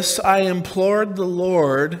this, I implored the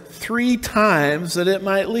Lord 3 times that it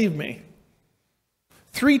might leave me.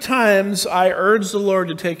 3 times I urged the Lord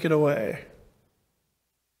to take it away.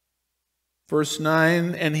 Verse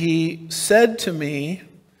 9, and he said to me,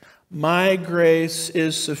 my grace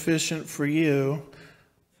is sufficient for you,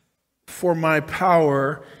 for my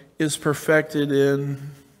power is perfected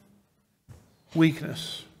in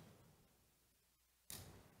weakness.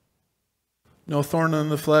 No thorn in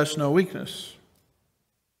the flesh, no weakness.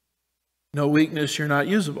 No weakness, you're not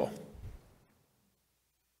usable.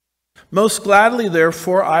 Most gladly,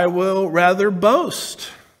 therefore, I will rather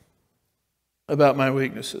boast about my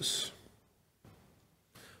weaknesses,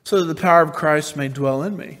 so that the power of Christ may dwell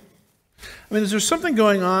in me. I mean, is there something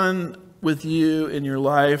going on with you in your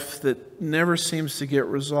life that never seems to get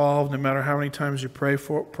resolved, no matter how many times you pray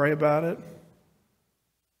about it?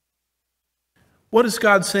 What is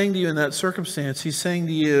God saying to you in that circumstance? He's saying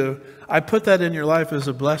to you, I put that in your life as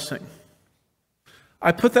a blessing.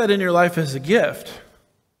 I put that in your life as a gift.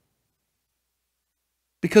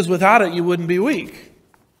 Because without it, you wouldn't be weak.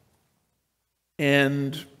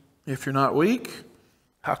 And if you're not weak,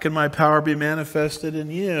 how can my power be manifested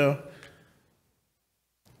in you?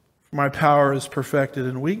 My power is perfected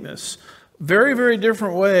in weakness. Very, very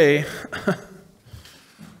different way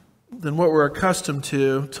than what we're accustomed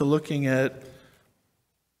to looking at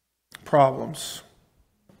problems.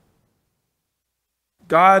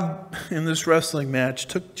 God, in this wrestling match,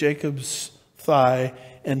 took Jacob's thigh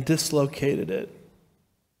and dislocated it.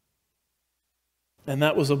 And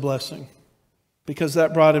that was a blessing, because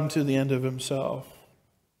that brought him to the end of himself.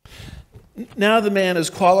 Now the man is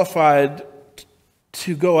qualified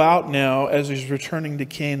to go out now as he's returning to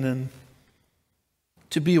Canaan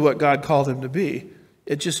to be what God called him to be.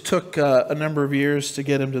 It just took a number of years to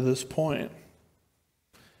get him to this point.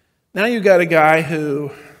 Now you've got a guy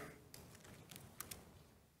who,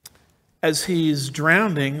 as he's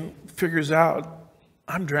drowning, figures out,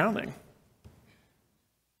 I'm drowning.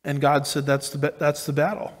 And God said, that's the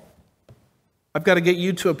battle. I've got to get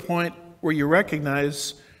you to a point where you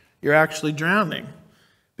recognize you're actually drowning.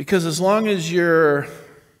 Because as long as you're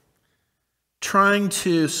trying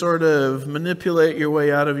to sort of manipulate your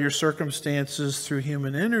way out of your circumstances through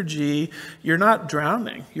human energy, you're not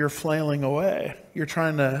drowning. You're flailing away. You're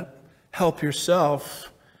trying to help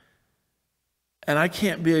yourself. And I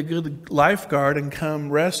can't be a good lifeguard and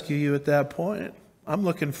come rescue you at that point. I'm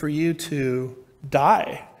looking for you to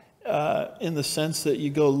die in the sense that you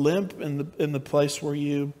go limp in the place where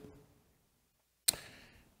you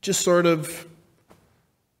just sort of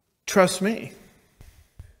trust me.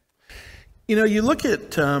 You know, you look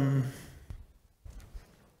at, and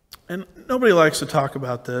nobody likes to talk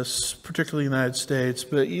about this, particularly in the United States,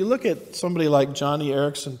 but you look at somebody like Joni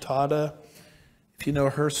Eareckson Tada, if you know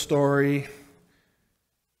her story.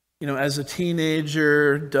 You know, as a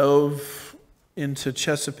teenager, dove into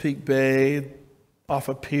Chesapeake Bay off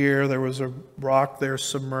a pier. There was a rock there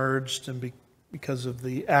submerged, and because of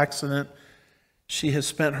the accident, she has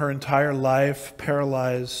spent her entire life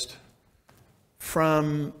paralyzed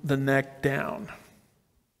from the neck down.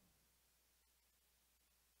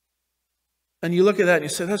 And you look at that and you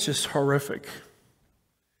say, that's just horrific.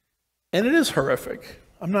 And it is horrific.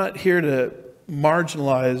 I'm not here to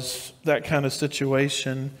marginalize that kind of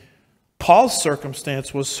situation. Paul's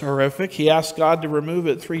circumstance was horrific. He asked God to remove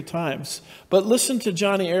it 3 times. But listen to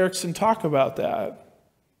Joni Eareckson talk about that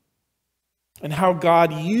and how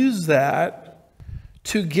God used that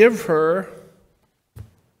to give her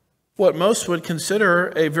what most would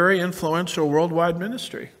consider a very influential worldwide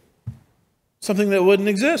ministry. Something that wouldn't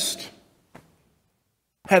exist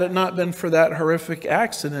had it not been for that horrific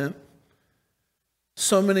accident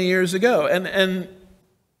so many years ago. And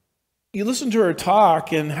you listen to her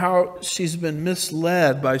talk and how she's been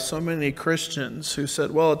misled by so many Christians who said,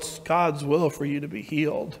 well, it's God's will for you to be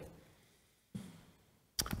healed.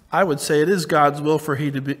 I would say it is God's will for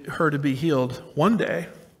her to be healed one day,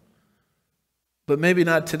 but maybe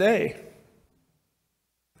not today.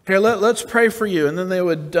 Here, let's pray for you. And then they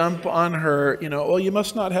would dump on her, well, you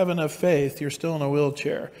must not have enough faith. You're still in a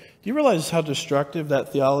wheelchair. Do you realize how destructive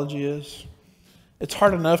that theology is? It's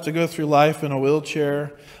hard enough to go through life in a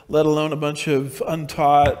wheelchair, let alone a bunch of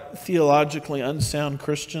untaught, theologically unsound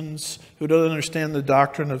Christians who don't understand the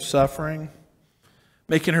doctrine of suffering,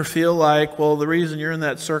 making her feel like, well, the reason you're in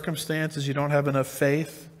that circumstance is you don't have enough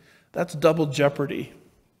faith. That's double jeopardy.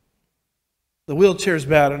 The wheelchair's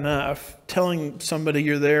bad enough. Telling somebody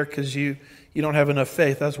you're there because you don't have enough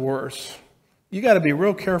faith, that's worse. You got to be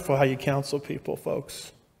real careful how you counsel people,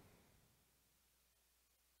 folks.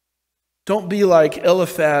 Don't be like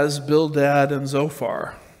Eliphaz, Bildad, and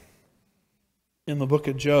Zophar in the book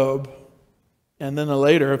of Job. And then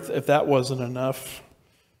later, if that wasn't enough,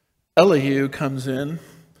 Elihu comes in,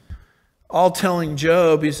 all telling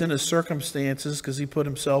Job he's in his circumstances because he put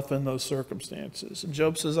himself in those circumstances. And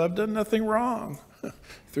Job says, I've done nothing wrong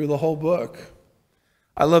through the whole book.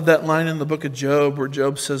 I love that line in the book of Job where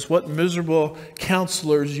Job says, what miserable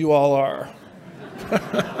counselors you all are.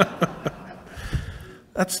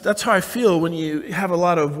 That's how I feel when you have a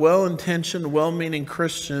lot of well-intentioned, well-meaning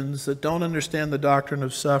Christians that don't understand the doctrine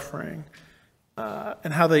of suffering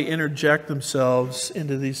and how they interject themselves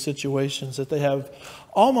into these situations that they have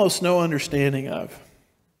almost no understanding of.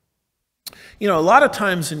 A lot of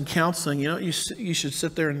times in counseling, you should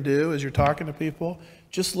sit there and do as you're talking to people,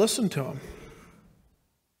 just listen to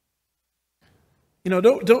them.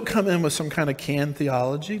 Don't come in with some kind of canned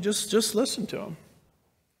theology. Just listen to them.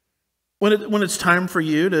 When it's time for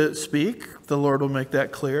you to speak, the Lord will make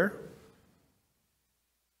that clear.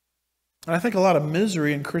 And I think a lot of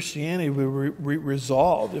misery in Christianity would be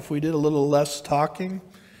resolved if we did a little less talking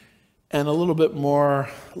and a little bit more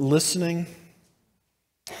listening.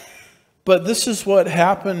 But this is what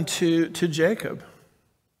happened to Jacob.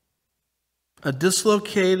 A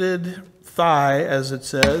dislocated thigh, as it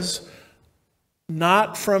says,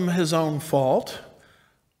 not from his own fault,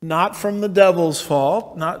 not from the devil's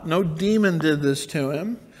fault, no demon did this to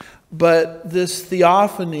him, but this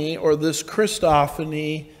theophany or this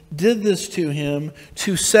Christophany did this to him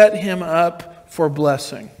to set him up for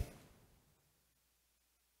blessing.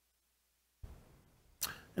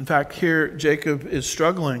 In fact, here Jacob is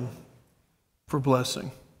struggling for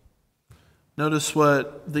blessing. Notice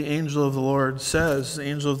what the angel of the Lord says. The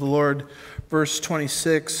angel of the Lord, verse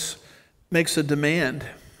 26, makes a demand.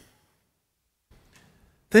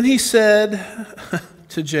 Then he said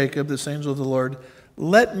to Jacob, this angel of the Lord,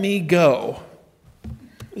 "Let me go."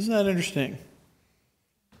 Isn't that interesting?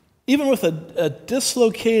 Even with a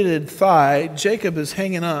dislocated thigh, Jacob is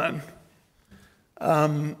hanging on.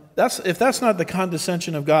 If that's not the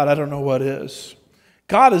condescension of God, I don't know what is.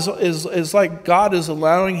 God is like God is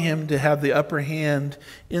allowing him to have the upper hand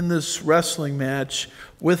in this wrestling match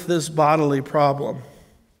with this bodily problem.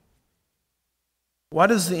 Why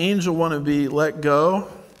does the angel want to be let go?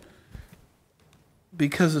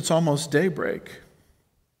 Because it's almost daybreak.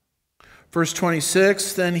 Verse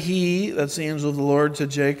 26, then he, that's the angel of the Lord, to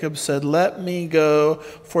Jacob, said, "Let me go,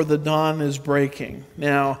 for the dawn is breaking."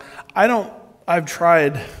 Now, I've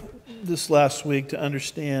tried this last week to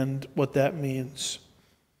understand what that means.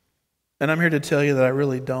 And I'm here to tell you that I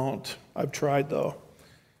really don't. I've tried, though.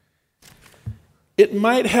 It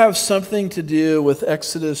might have something to do with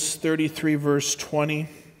Exodus 33, verse 20,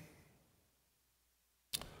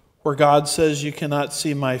 where God says, "You cannot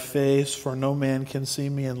see my face, for no man can see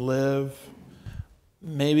me and live."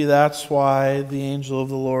 Maybe that's why the angel of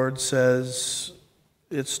the Lord says,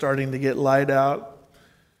 it's starting to get light out.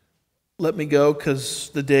 Let me go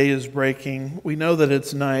because the day is breaking. We know that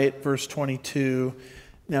it's night, verse 22.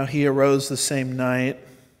 Now he arose the same night.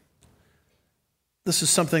 This is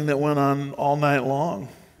something that went on all night long.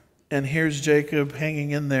 And here's Jacob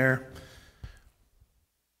hanging in there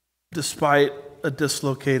despite a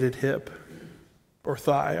dislocated hip, or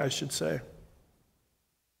thigh, I should say.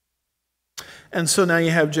 And so now you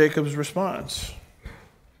have Jacob's response.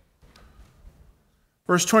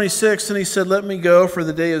 Verse 26, and he said, "Let me go, for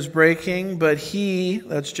the day is breaking." But he,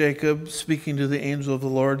 that's Jacob, speaking to the angel of the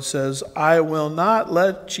Lord, says, "I will not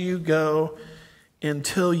let you go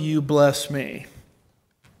until you bless me."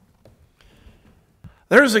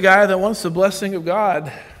 There's a guy that wants the blessing of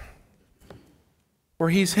God, where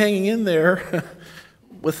he's hanging in there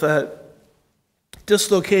with that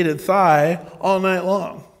dislocated thigh all night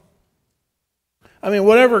long. I mean,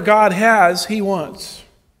 whatever God has, he wants.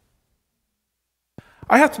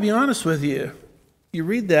 I have to be honest with you. You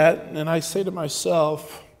read that, and I say to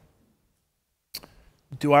myself,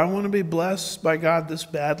 do I want to be blessed by God this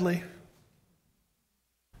badly?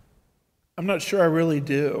 I'm not sure I really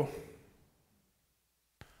do.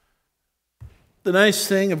 The nice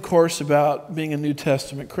thing, of course, about being a New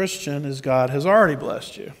Testament Christian is God has already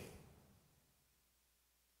blessed you.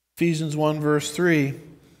 Ephesians 1, verse 3.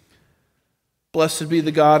 "Blessed be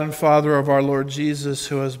the God and Father of our Lord Jesus,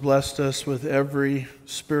 who has blessed us with every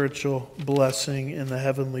spiritual blessing in the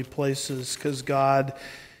heavenly places," because God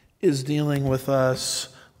is dealing with us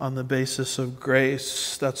on the basis of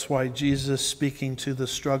grace. That's why Jesus, speaking to the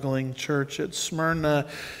struggling church at Smyrna,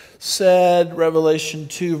 said, Revelation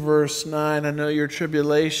 2, verse 9, "I know your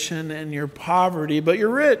tribulation and your poverty, but you're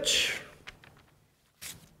rich."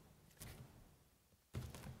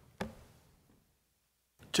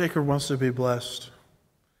 Jacob wants to be blessed.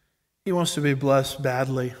 He wants to be blessed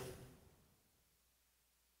badly.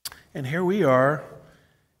 And here we are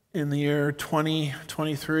in the year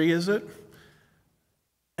 2023, is it?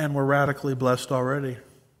 And we're radically blessed already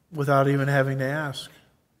without even having to ask.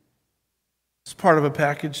 It's part of a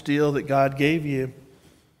package deal that God gave you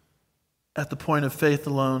at the point of faith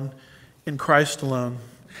alone, in Christ alone.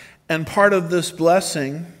 And part of this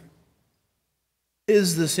blessing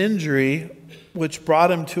is this injury, which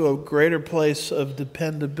brought him to a greater place of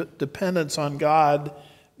dependence on God,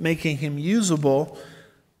 making him usable.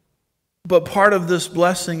 But part of this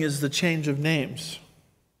blessing is the change of names.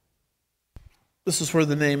 This is where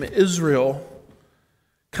the name Israel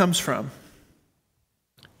comes from.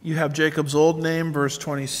 You have Jacob's old name, verse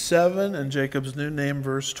 27, and Jacob's new name,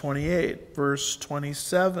 verse 28. Verse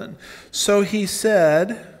 27. "So he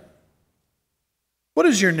said, 'What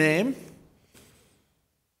is your name?'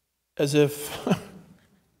 As if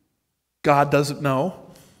God doesn't know.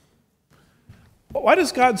 Why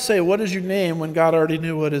does God say, 'What is your name?' when God already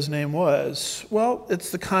knew what his name was? Well, it's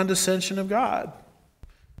the condescension of God.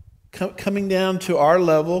 Coming down to our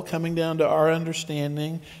level, coming down to our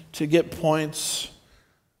understanding to get points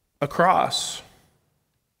across.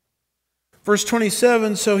 Verse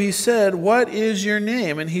 27, "So he said, 'What is your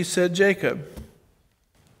name?' And he said, 'Jacob.'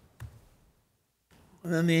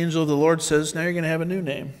 And then the angel of the Lord says, 'Now you're going to have a new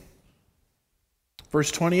name.' Verse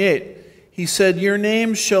 28, he said, 'Your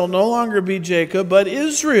name shall no longer be Jacob, but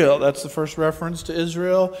Israel.'" That's the first reference to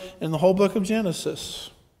Israel in the whole book of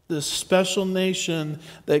Genesis. This special nation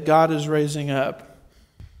that God is raising up.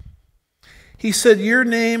 He said, "Your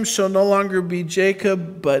name shall no longer be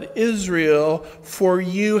Jacob, but Israel, for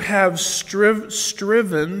you have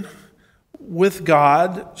striven with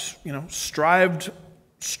God," strived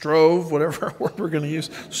strove, whatever word we're going to use,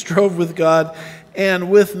 strove with God and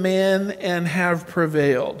with man and have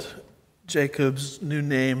prevailed. Jacob's new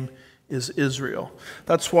name is Israel.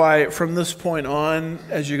 That's why from this point on,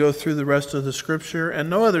 as you go through the rest of the scripture, and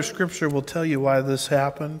no other scripture will tell you why this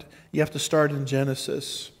happened, you have to start in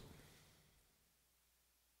Genesis.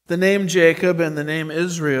 The name Jacob and the name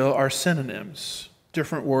Israel are synonyms.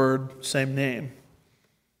 Different word, same name.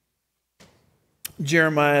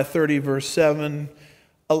 Jeremiah 30 verse 7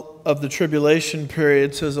 of the tribulation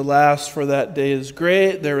period says, "Alas, for that day is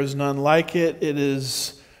great, there is none like it. It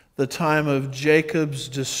is the time of Jacob's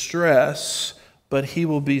distress, but he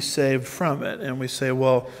will be saved from it." And we say,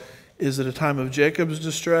 well, is it a time of Jacob's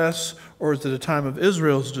distress or is it a time of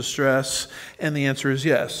Israel's distress? And the answer is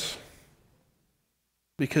yes.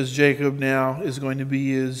 Because Jacob now is going to be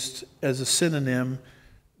used as a synonym,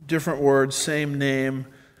 different word, same name,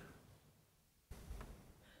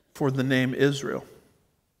 for the name Israel.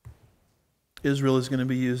 Israel is going to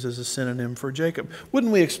be used as a synonym for Jacob.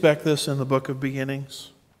 Wouldn't we expect this in the book of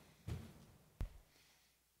beginnings?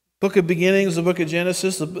 Book of beginnings, the book of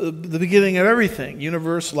Genesis, the beginning of everything.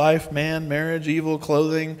 Universe, life, man, marriage, evil,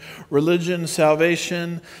 clothing, religion,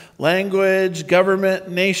 salvation, language, government,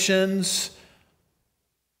 nations,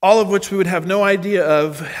 all of which we would have no idea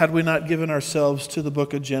of had we not given ourselves to the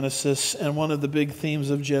book of Genesis. And one of the big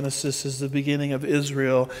themes of Genesis is the beginning of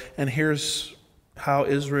Israel. And here's how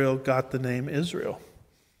Israel got the name Israel.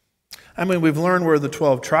 I mean, we've learned where the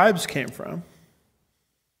 12 tribes came from.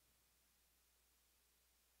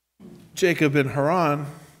 Jacob in Haran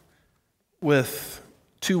with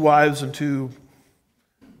 2 wives and 2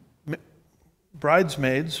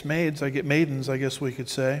 bridesmaids, maidens, I guess we could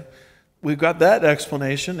say. We've got that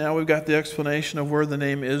explanation. Now we've got the explanation of where the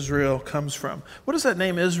name Israel comes from. What does that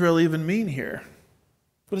name Israel even mean here?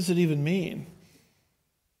 What does it even mean?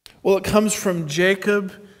 Well, it comes from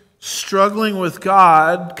Jacob struggling with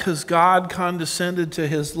God because God condescended to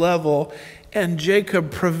his level and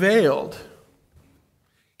Jacob prevailed.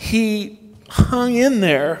 He hung in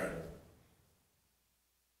there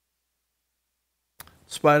in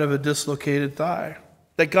spite of a dislocated thigh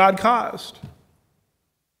that God caused.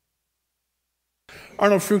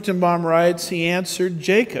 Arnold Fruchtenbaum writes, he answered,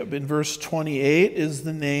 Jacob in verse 28 is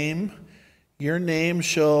the name, your name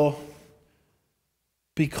shall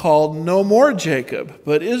be called no more Jacob,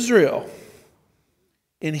 but Israel.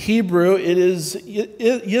 In Hebrew, it is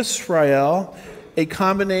Yisrael, a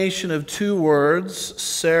combination of 2 words,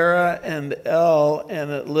 Sarah and El, and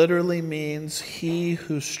it literally means he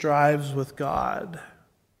who strives with God.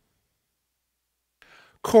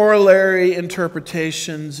 Corollary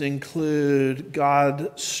interpretations include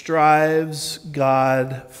God strives,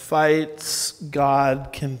 God fights, God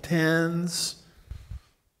contends.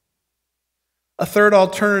 A third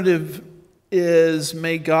alternative is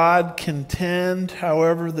may God contend.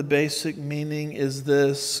 However, the basic meaning is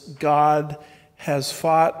this: God has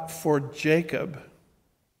fought for Jacob.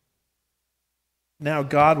 Now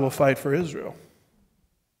God will fight for Israel.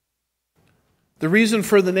 The reason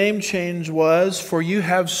for the name change was, for you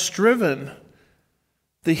have striven.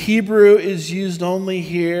 The Hebrew is used only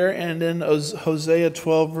here and in Hosea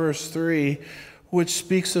 12 verse 3, which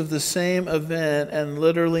speaks of the same event and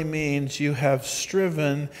literally means you have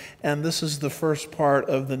striven, and this is the first part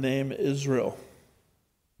of the name Israel.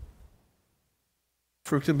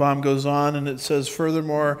 Fruchtenbaum goes on and it says,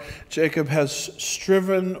 furthermore, Jacob has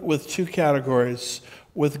striven with 2 categories: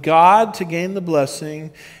 with God to gain the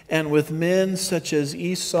blessing, and with men such as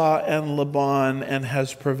Esau and Laban, and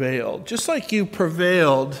has prevailed. Just like you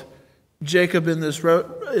prevailed, Jacob, in this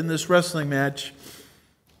wrestling match,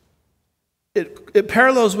 it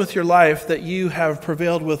parallels with your life that you have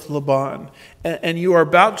prevailed with Laban, and you are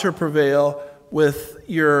about to prevail with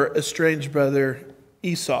your estranged brother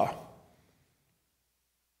Esau.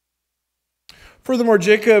 Furthermore,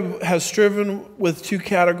 Jacob has striven with 2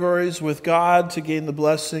 categories: with God to gain the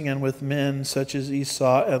blessing, and with men such as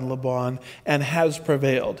Esau and Laban, and has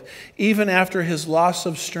prevailed. Even after his loss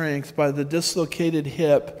of strength by the dislocated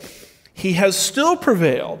hip, he has still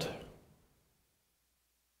prevailed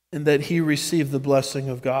in that he received the blessing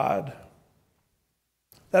of God.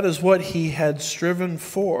 That is what he had striven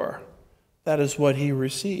for. That is what he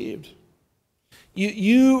received.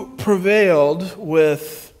 You prevailed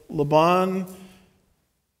with Laban.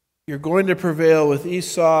 You're going to prevail with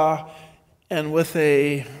Esau, and with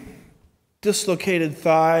a dislocated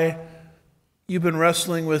thigh, you've been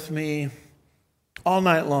wrestling with me all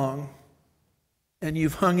night long, and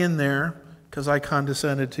you've hung in there because I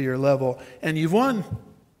condescended to your level, and you've won.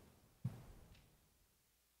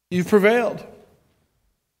 You've prevailed.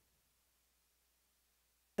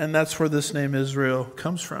 And that's where this name Israel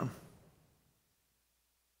comes from.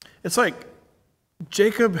 It's like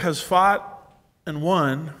Jacob has fought and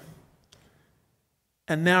won,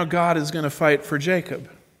 and now God is going to fight for Jacob.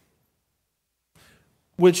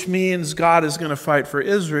 Which means God is going to fight for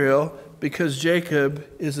Israel because Jacob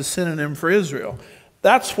is a synonym for Israel.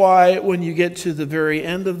 That's why when you get to the very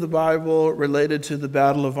end of the Bible related to the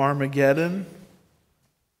Battle of Armageddon,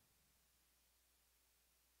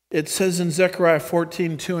 it says in Zechariah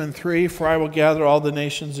 14:2-3, "For I will gather all the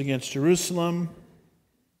nations against Jerusalem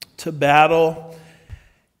to battle,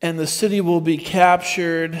 and the city will be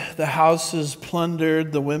captured, the houses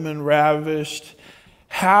plundered, the women ravished,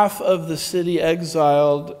 half of the city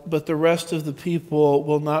exiled, but the rest of the people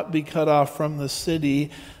will not be cut off from the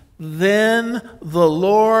city. Then the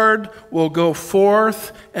Lord will go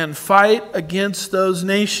forth and fight against those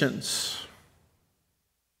nations,"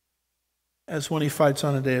 as when he fights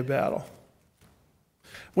on a day of battle.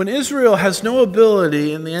 When Israel has no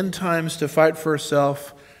ability in the end times to fight for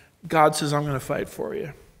herself, God says, "I'm going to fight for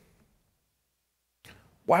you."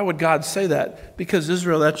 Why would God say that? Because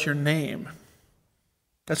Israel, that's your name.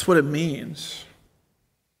 That's what it means.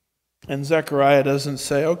 And Zechariah doesn't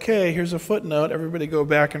say, "Okay, here's a footnote. Everybody go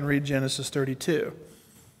back and read Genesis 32.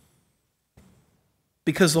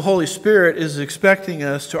 Because the Holy Spirit is expecting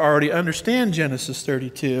us to already understand Genesis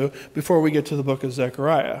 32 before we get to the book of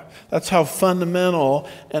Zechariah. That's how fundamental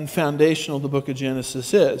and foundational the book of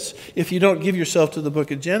Genesis is. If you don't give yourself to the book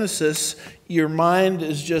of Genesis, your mind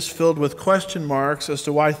is just filled with question marks as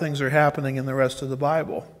to why things are happening in the rest of the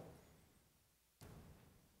Bible.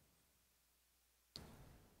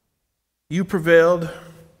 You prevailed.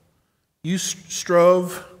 You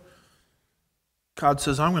strove. God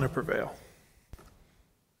says, "I'm going to prevail.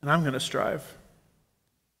 And I'm going to strive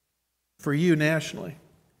for you nationally."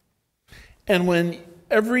 And when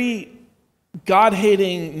every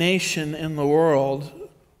God-hating nation in the world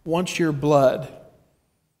wants your blood,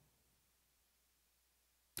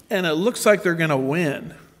 and it looks like they're going to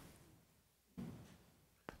win,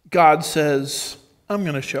 God says, "I'm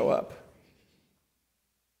going to show up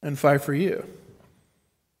and fight for you,"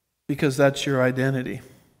 because that's your identity.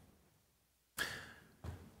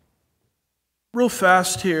 Real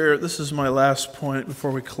fast here, this is my last point before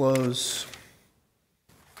we close.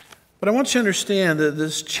 But I want you to understand that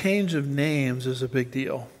this change of names is a big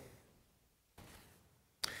deal.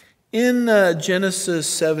 In Genesis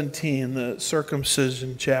 17, the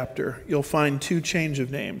circumcision chapter, you'll find two change of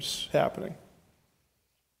names happening.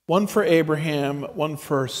 One for Abraham, one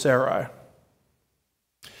for Sarai.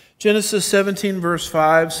 Genesis 17 verse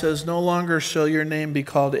 5 says, "No longer shall your name be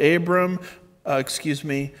called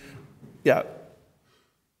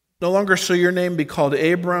No longer shall your name be called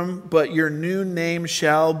Abram, but your new name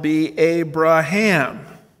shall be Abraham.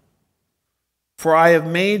 For I have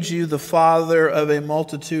made you the father of a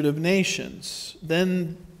multitude of nations."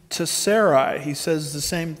 Then to Sarai, he says the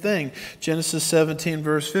same thing. Genesis 17,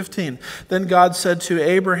 verse 15. "Then God said to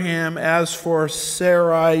Abraham, as for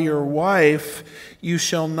Sarai your wife, you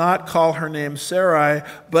shall not call her name Sarai,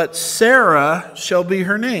 but Sarah shall be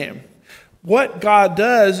her name." What God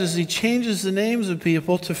does is he changes the names of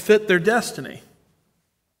people to fit their destiny.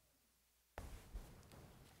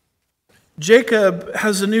 Jacob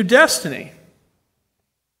has a new destiny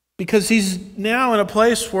because he's now in a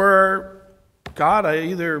place where, "God, I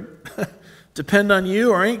either depend on you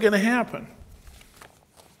or it ain't going to happen."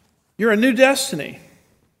 You're a new destiny.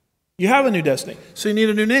 You have a new destiny, so you need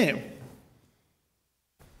a new name.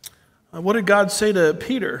 What did God say to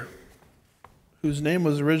Peter, whose name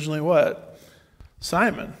was originally what?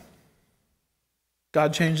 Simon.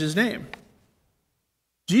 God changed his name.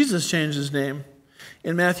 Jesus changed his name.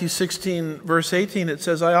 In Matthew 16, verse 18, it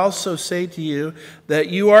says, "I also say to you that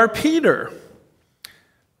you are Peter,"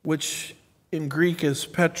 which in Greek is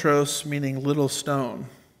Petros, meaning little stone.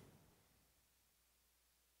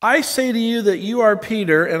 "I say to you that you are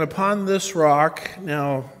Peter, and upon this rock,"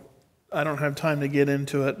 now I don't have time to get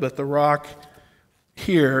into it, but the rock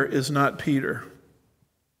here is not Peter,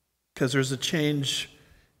 because there's a change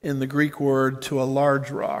in the Greek word to a large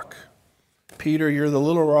rock. "Peter, you're the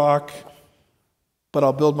little rock, but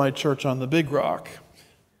I'll build my church on the big rock."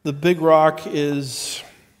 The big rock is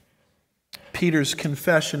Peter's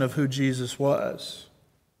confession of who Jesus was,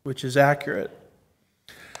 which is accurate.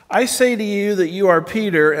 "I say to you that you are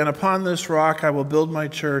Peter, and upon this rock I will build my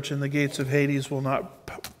church, and the gates of Hades will not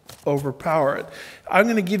overpower it." I'm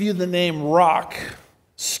going to give you the name rock,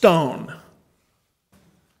 stone.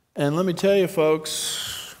 And let me tell you,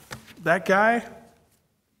 folks, that guy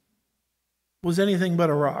was anything but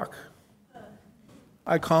a rock.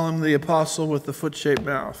 I call him the apostle with the foot-shaped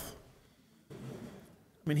mouth.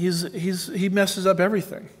 I mean, he messes up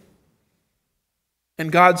everything.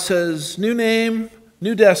 And God says, new name,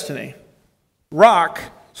 new destiny. Rock,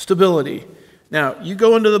 stability. Now, you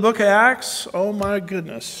go into the book of Acts, oh my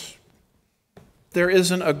goodness. There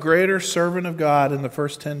isn't a greater servant of God in the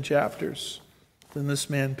first 10 chapters than this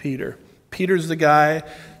man, Peter. Peter's the guy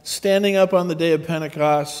standing up on the day of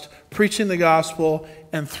Pentecost, preaching the gospel,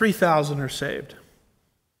 and 3,000 are saved.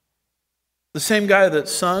 The same guy that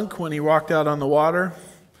sunk when he walked out on the water.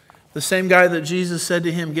 The same guy that Jesus said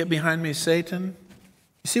to him, "Get behind me, Satan."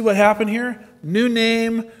 You see what happened here? New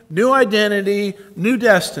name, new identity, new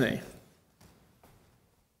destiny.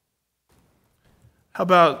 How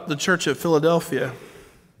about the church at Philadelphia?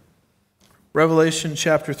 Revelation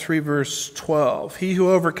chapter 3, verse 12. He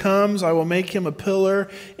who overcomes, I will make him a pillar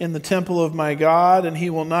in the temple of my God, and he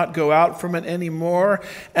will not go out from it anymore.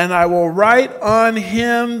 And I will write on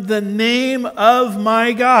him the name of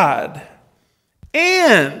my God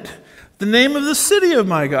and the name of the city of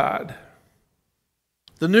my God,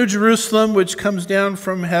 the new Jerusalem, which comes down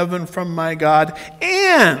from heaven from my God,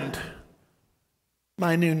 and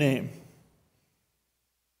my new name.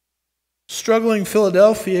 Struggling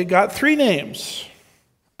Philadelphia got 3 names,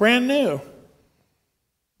 brand new.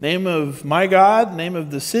 Name of my God, name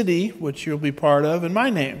of the city, which you'll be part of, and my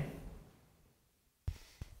name.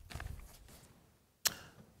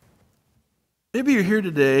 Maybe you're here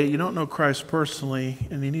today, you don't know Christ personally,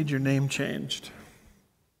 and you need your name changed.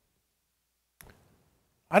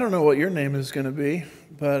 I don't know what your name is going to be,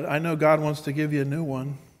 but I know God wants to give you a new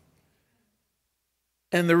one.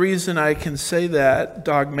 And the reason I can say that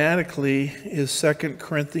dogmatically is 2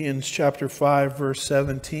 Corinthians chapter 5, verse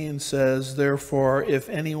 17 says, therefore, if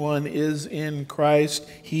anyone is in Christ,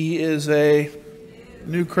 he is a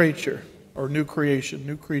new creature, or new creation,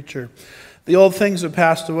 new creature. The old things have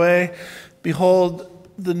passed away. Behold,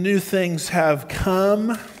 the new things have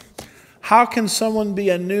come. How can someone be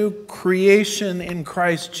a new creation in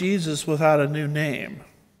Christ Jesus without a new name?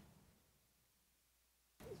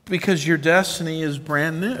 Because your destiny is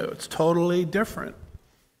brand new. It's totally different.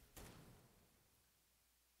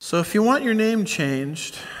 So if you want your name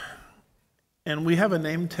changed, and we have a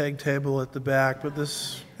name tag table at the back, but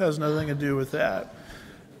this has nothing to do with that.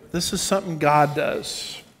 This is something God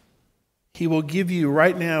does. He will give you,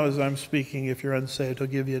 right now as I'm speaking, if you're unsaved, he'll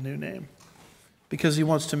give you a new name. Because he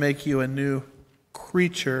wants to make you a new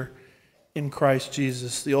creature in Christ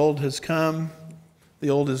Jesus. The old has come, the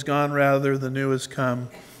old is gone rather, the new has come.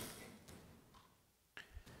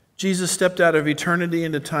 Jesus stepped out of eternity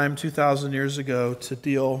into time 2,000 years ago to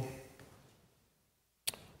deal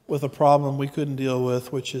with a problem we couldn't deal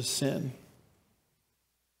with, which is sin.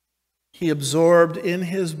 He absorbed in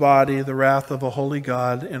his body the wrath of a holy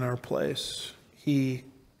God in our place. He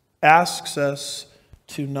asks us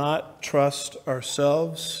to not trust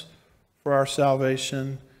ourselves for our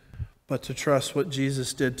salvation, but to trust what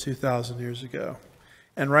Jesus did 2,000 years ago.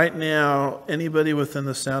 And right now, anybody within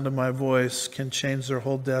the sound of my voice can change their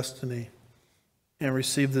whole destiny and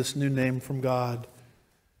receive this new name from God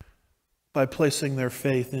by placing their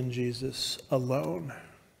faith in Jesus alone.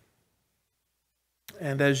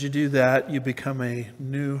 And as you do that, you become a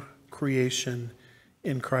new creation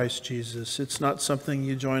in Christ Jesus. It's not something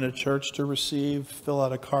you join a church to receive, fill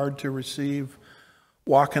out a card to receive,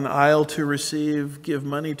 walk an aisle to receive, give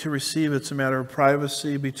money to receive. It's a matter of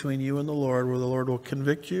privacy between you and the Lord, where the Lord will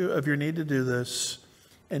convict you of your need to do this,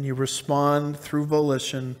 and you respond through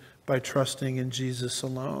volition by trusting in Jesus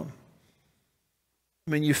alone.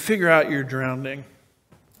 I mean, you figure out you're drowning.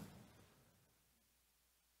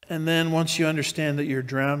 And then once you understand that you're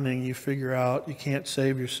drowning, you figure out you can't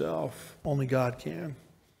save yourself. Only God can.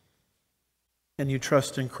 And you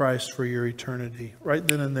trust in Christ for your eternity. Right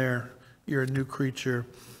then and there, you're a new creature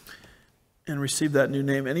and receive that new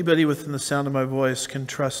name. Anybody within the sound of my voice can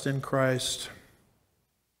trust in Christ.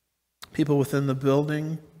 People within the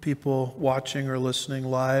building, people watching or listening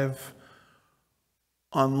live,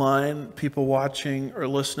 online, people watching or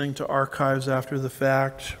listening to archives after the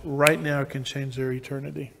fact, right now can change their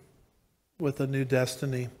eternity with a new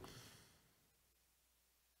destiny,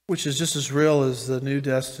 which is just as real as the new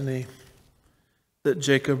destiny that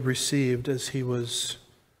Jacob received as he was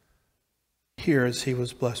here, as he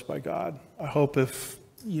was blessed by God. I hope if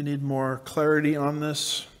you need more clarity on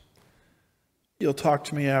this, you'll talk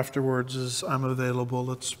to me afterwards as I'm available.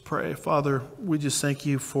 Let's pray. Father, we just thank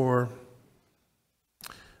you for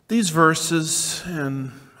these verses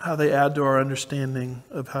and how they add to our understanding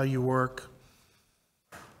of how you work.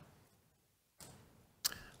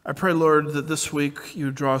 I pray, Lord, that this week you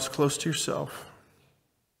draw us close to yourself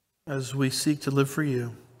as we seek to live for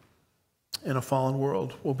you. in a fallen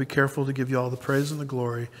world. We'll be careful to give you all the praise and the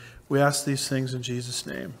glory. We ask these things in Jesus'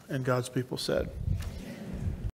 name. And God's people said,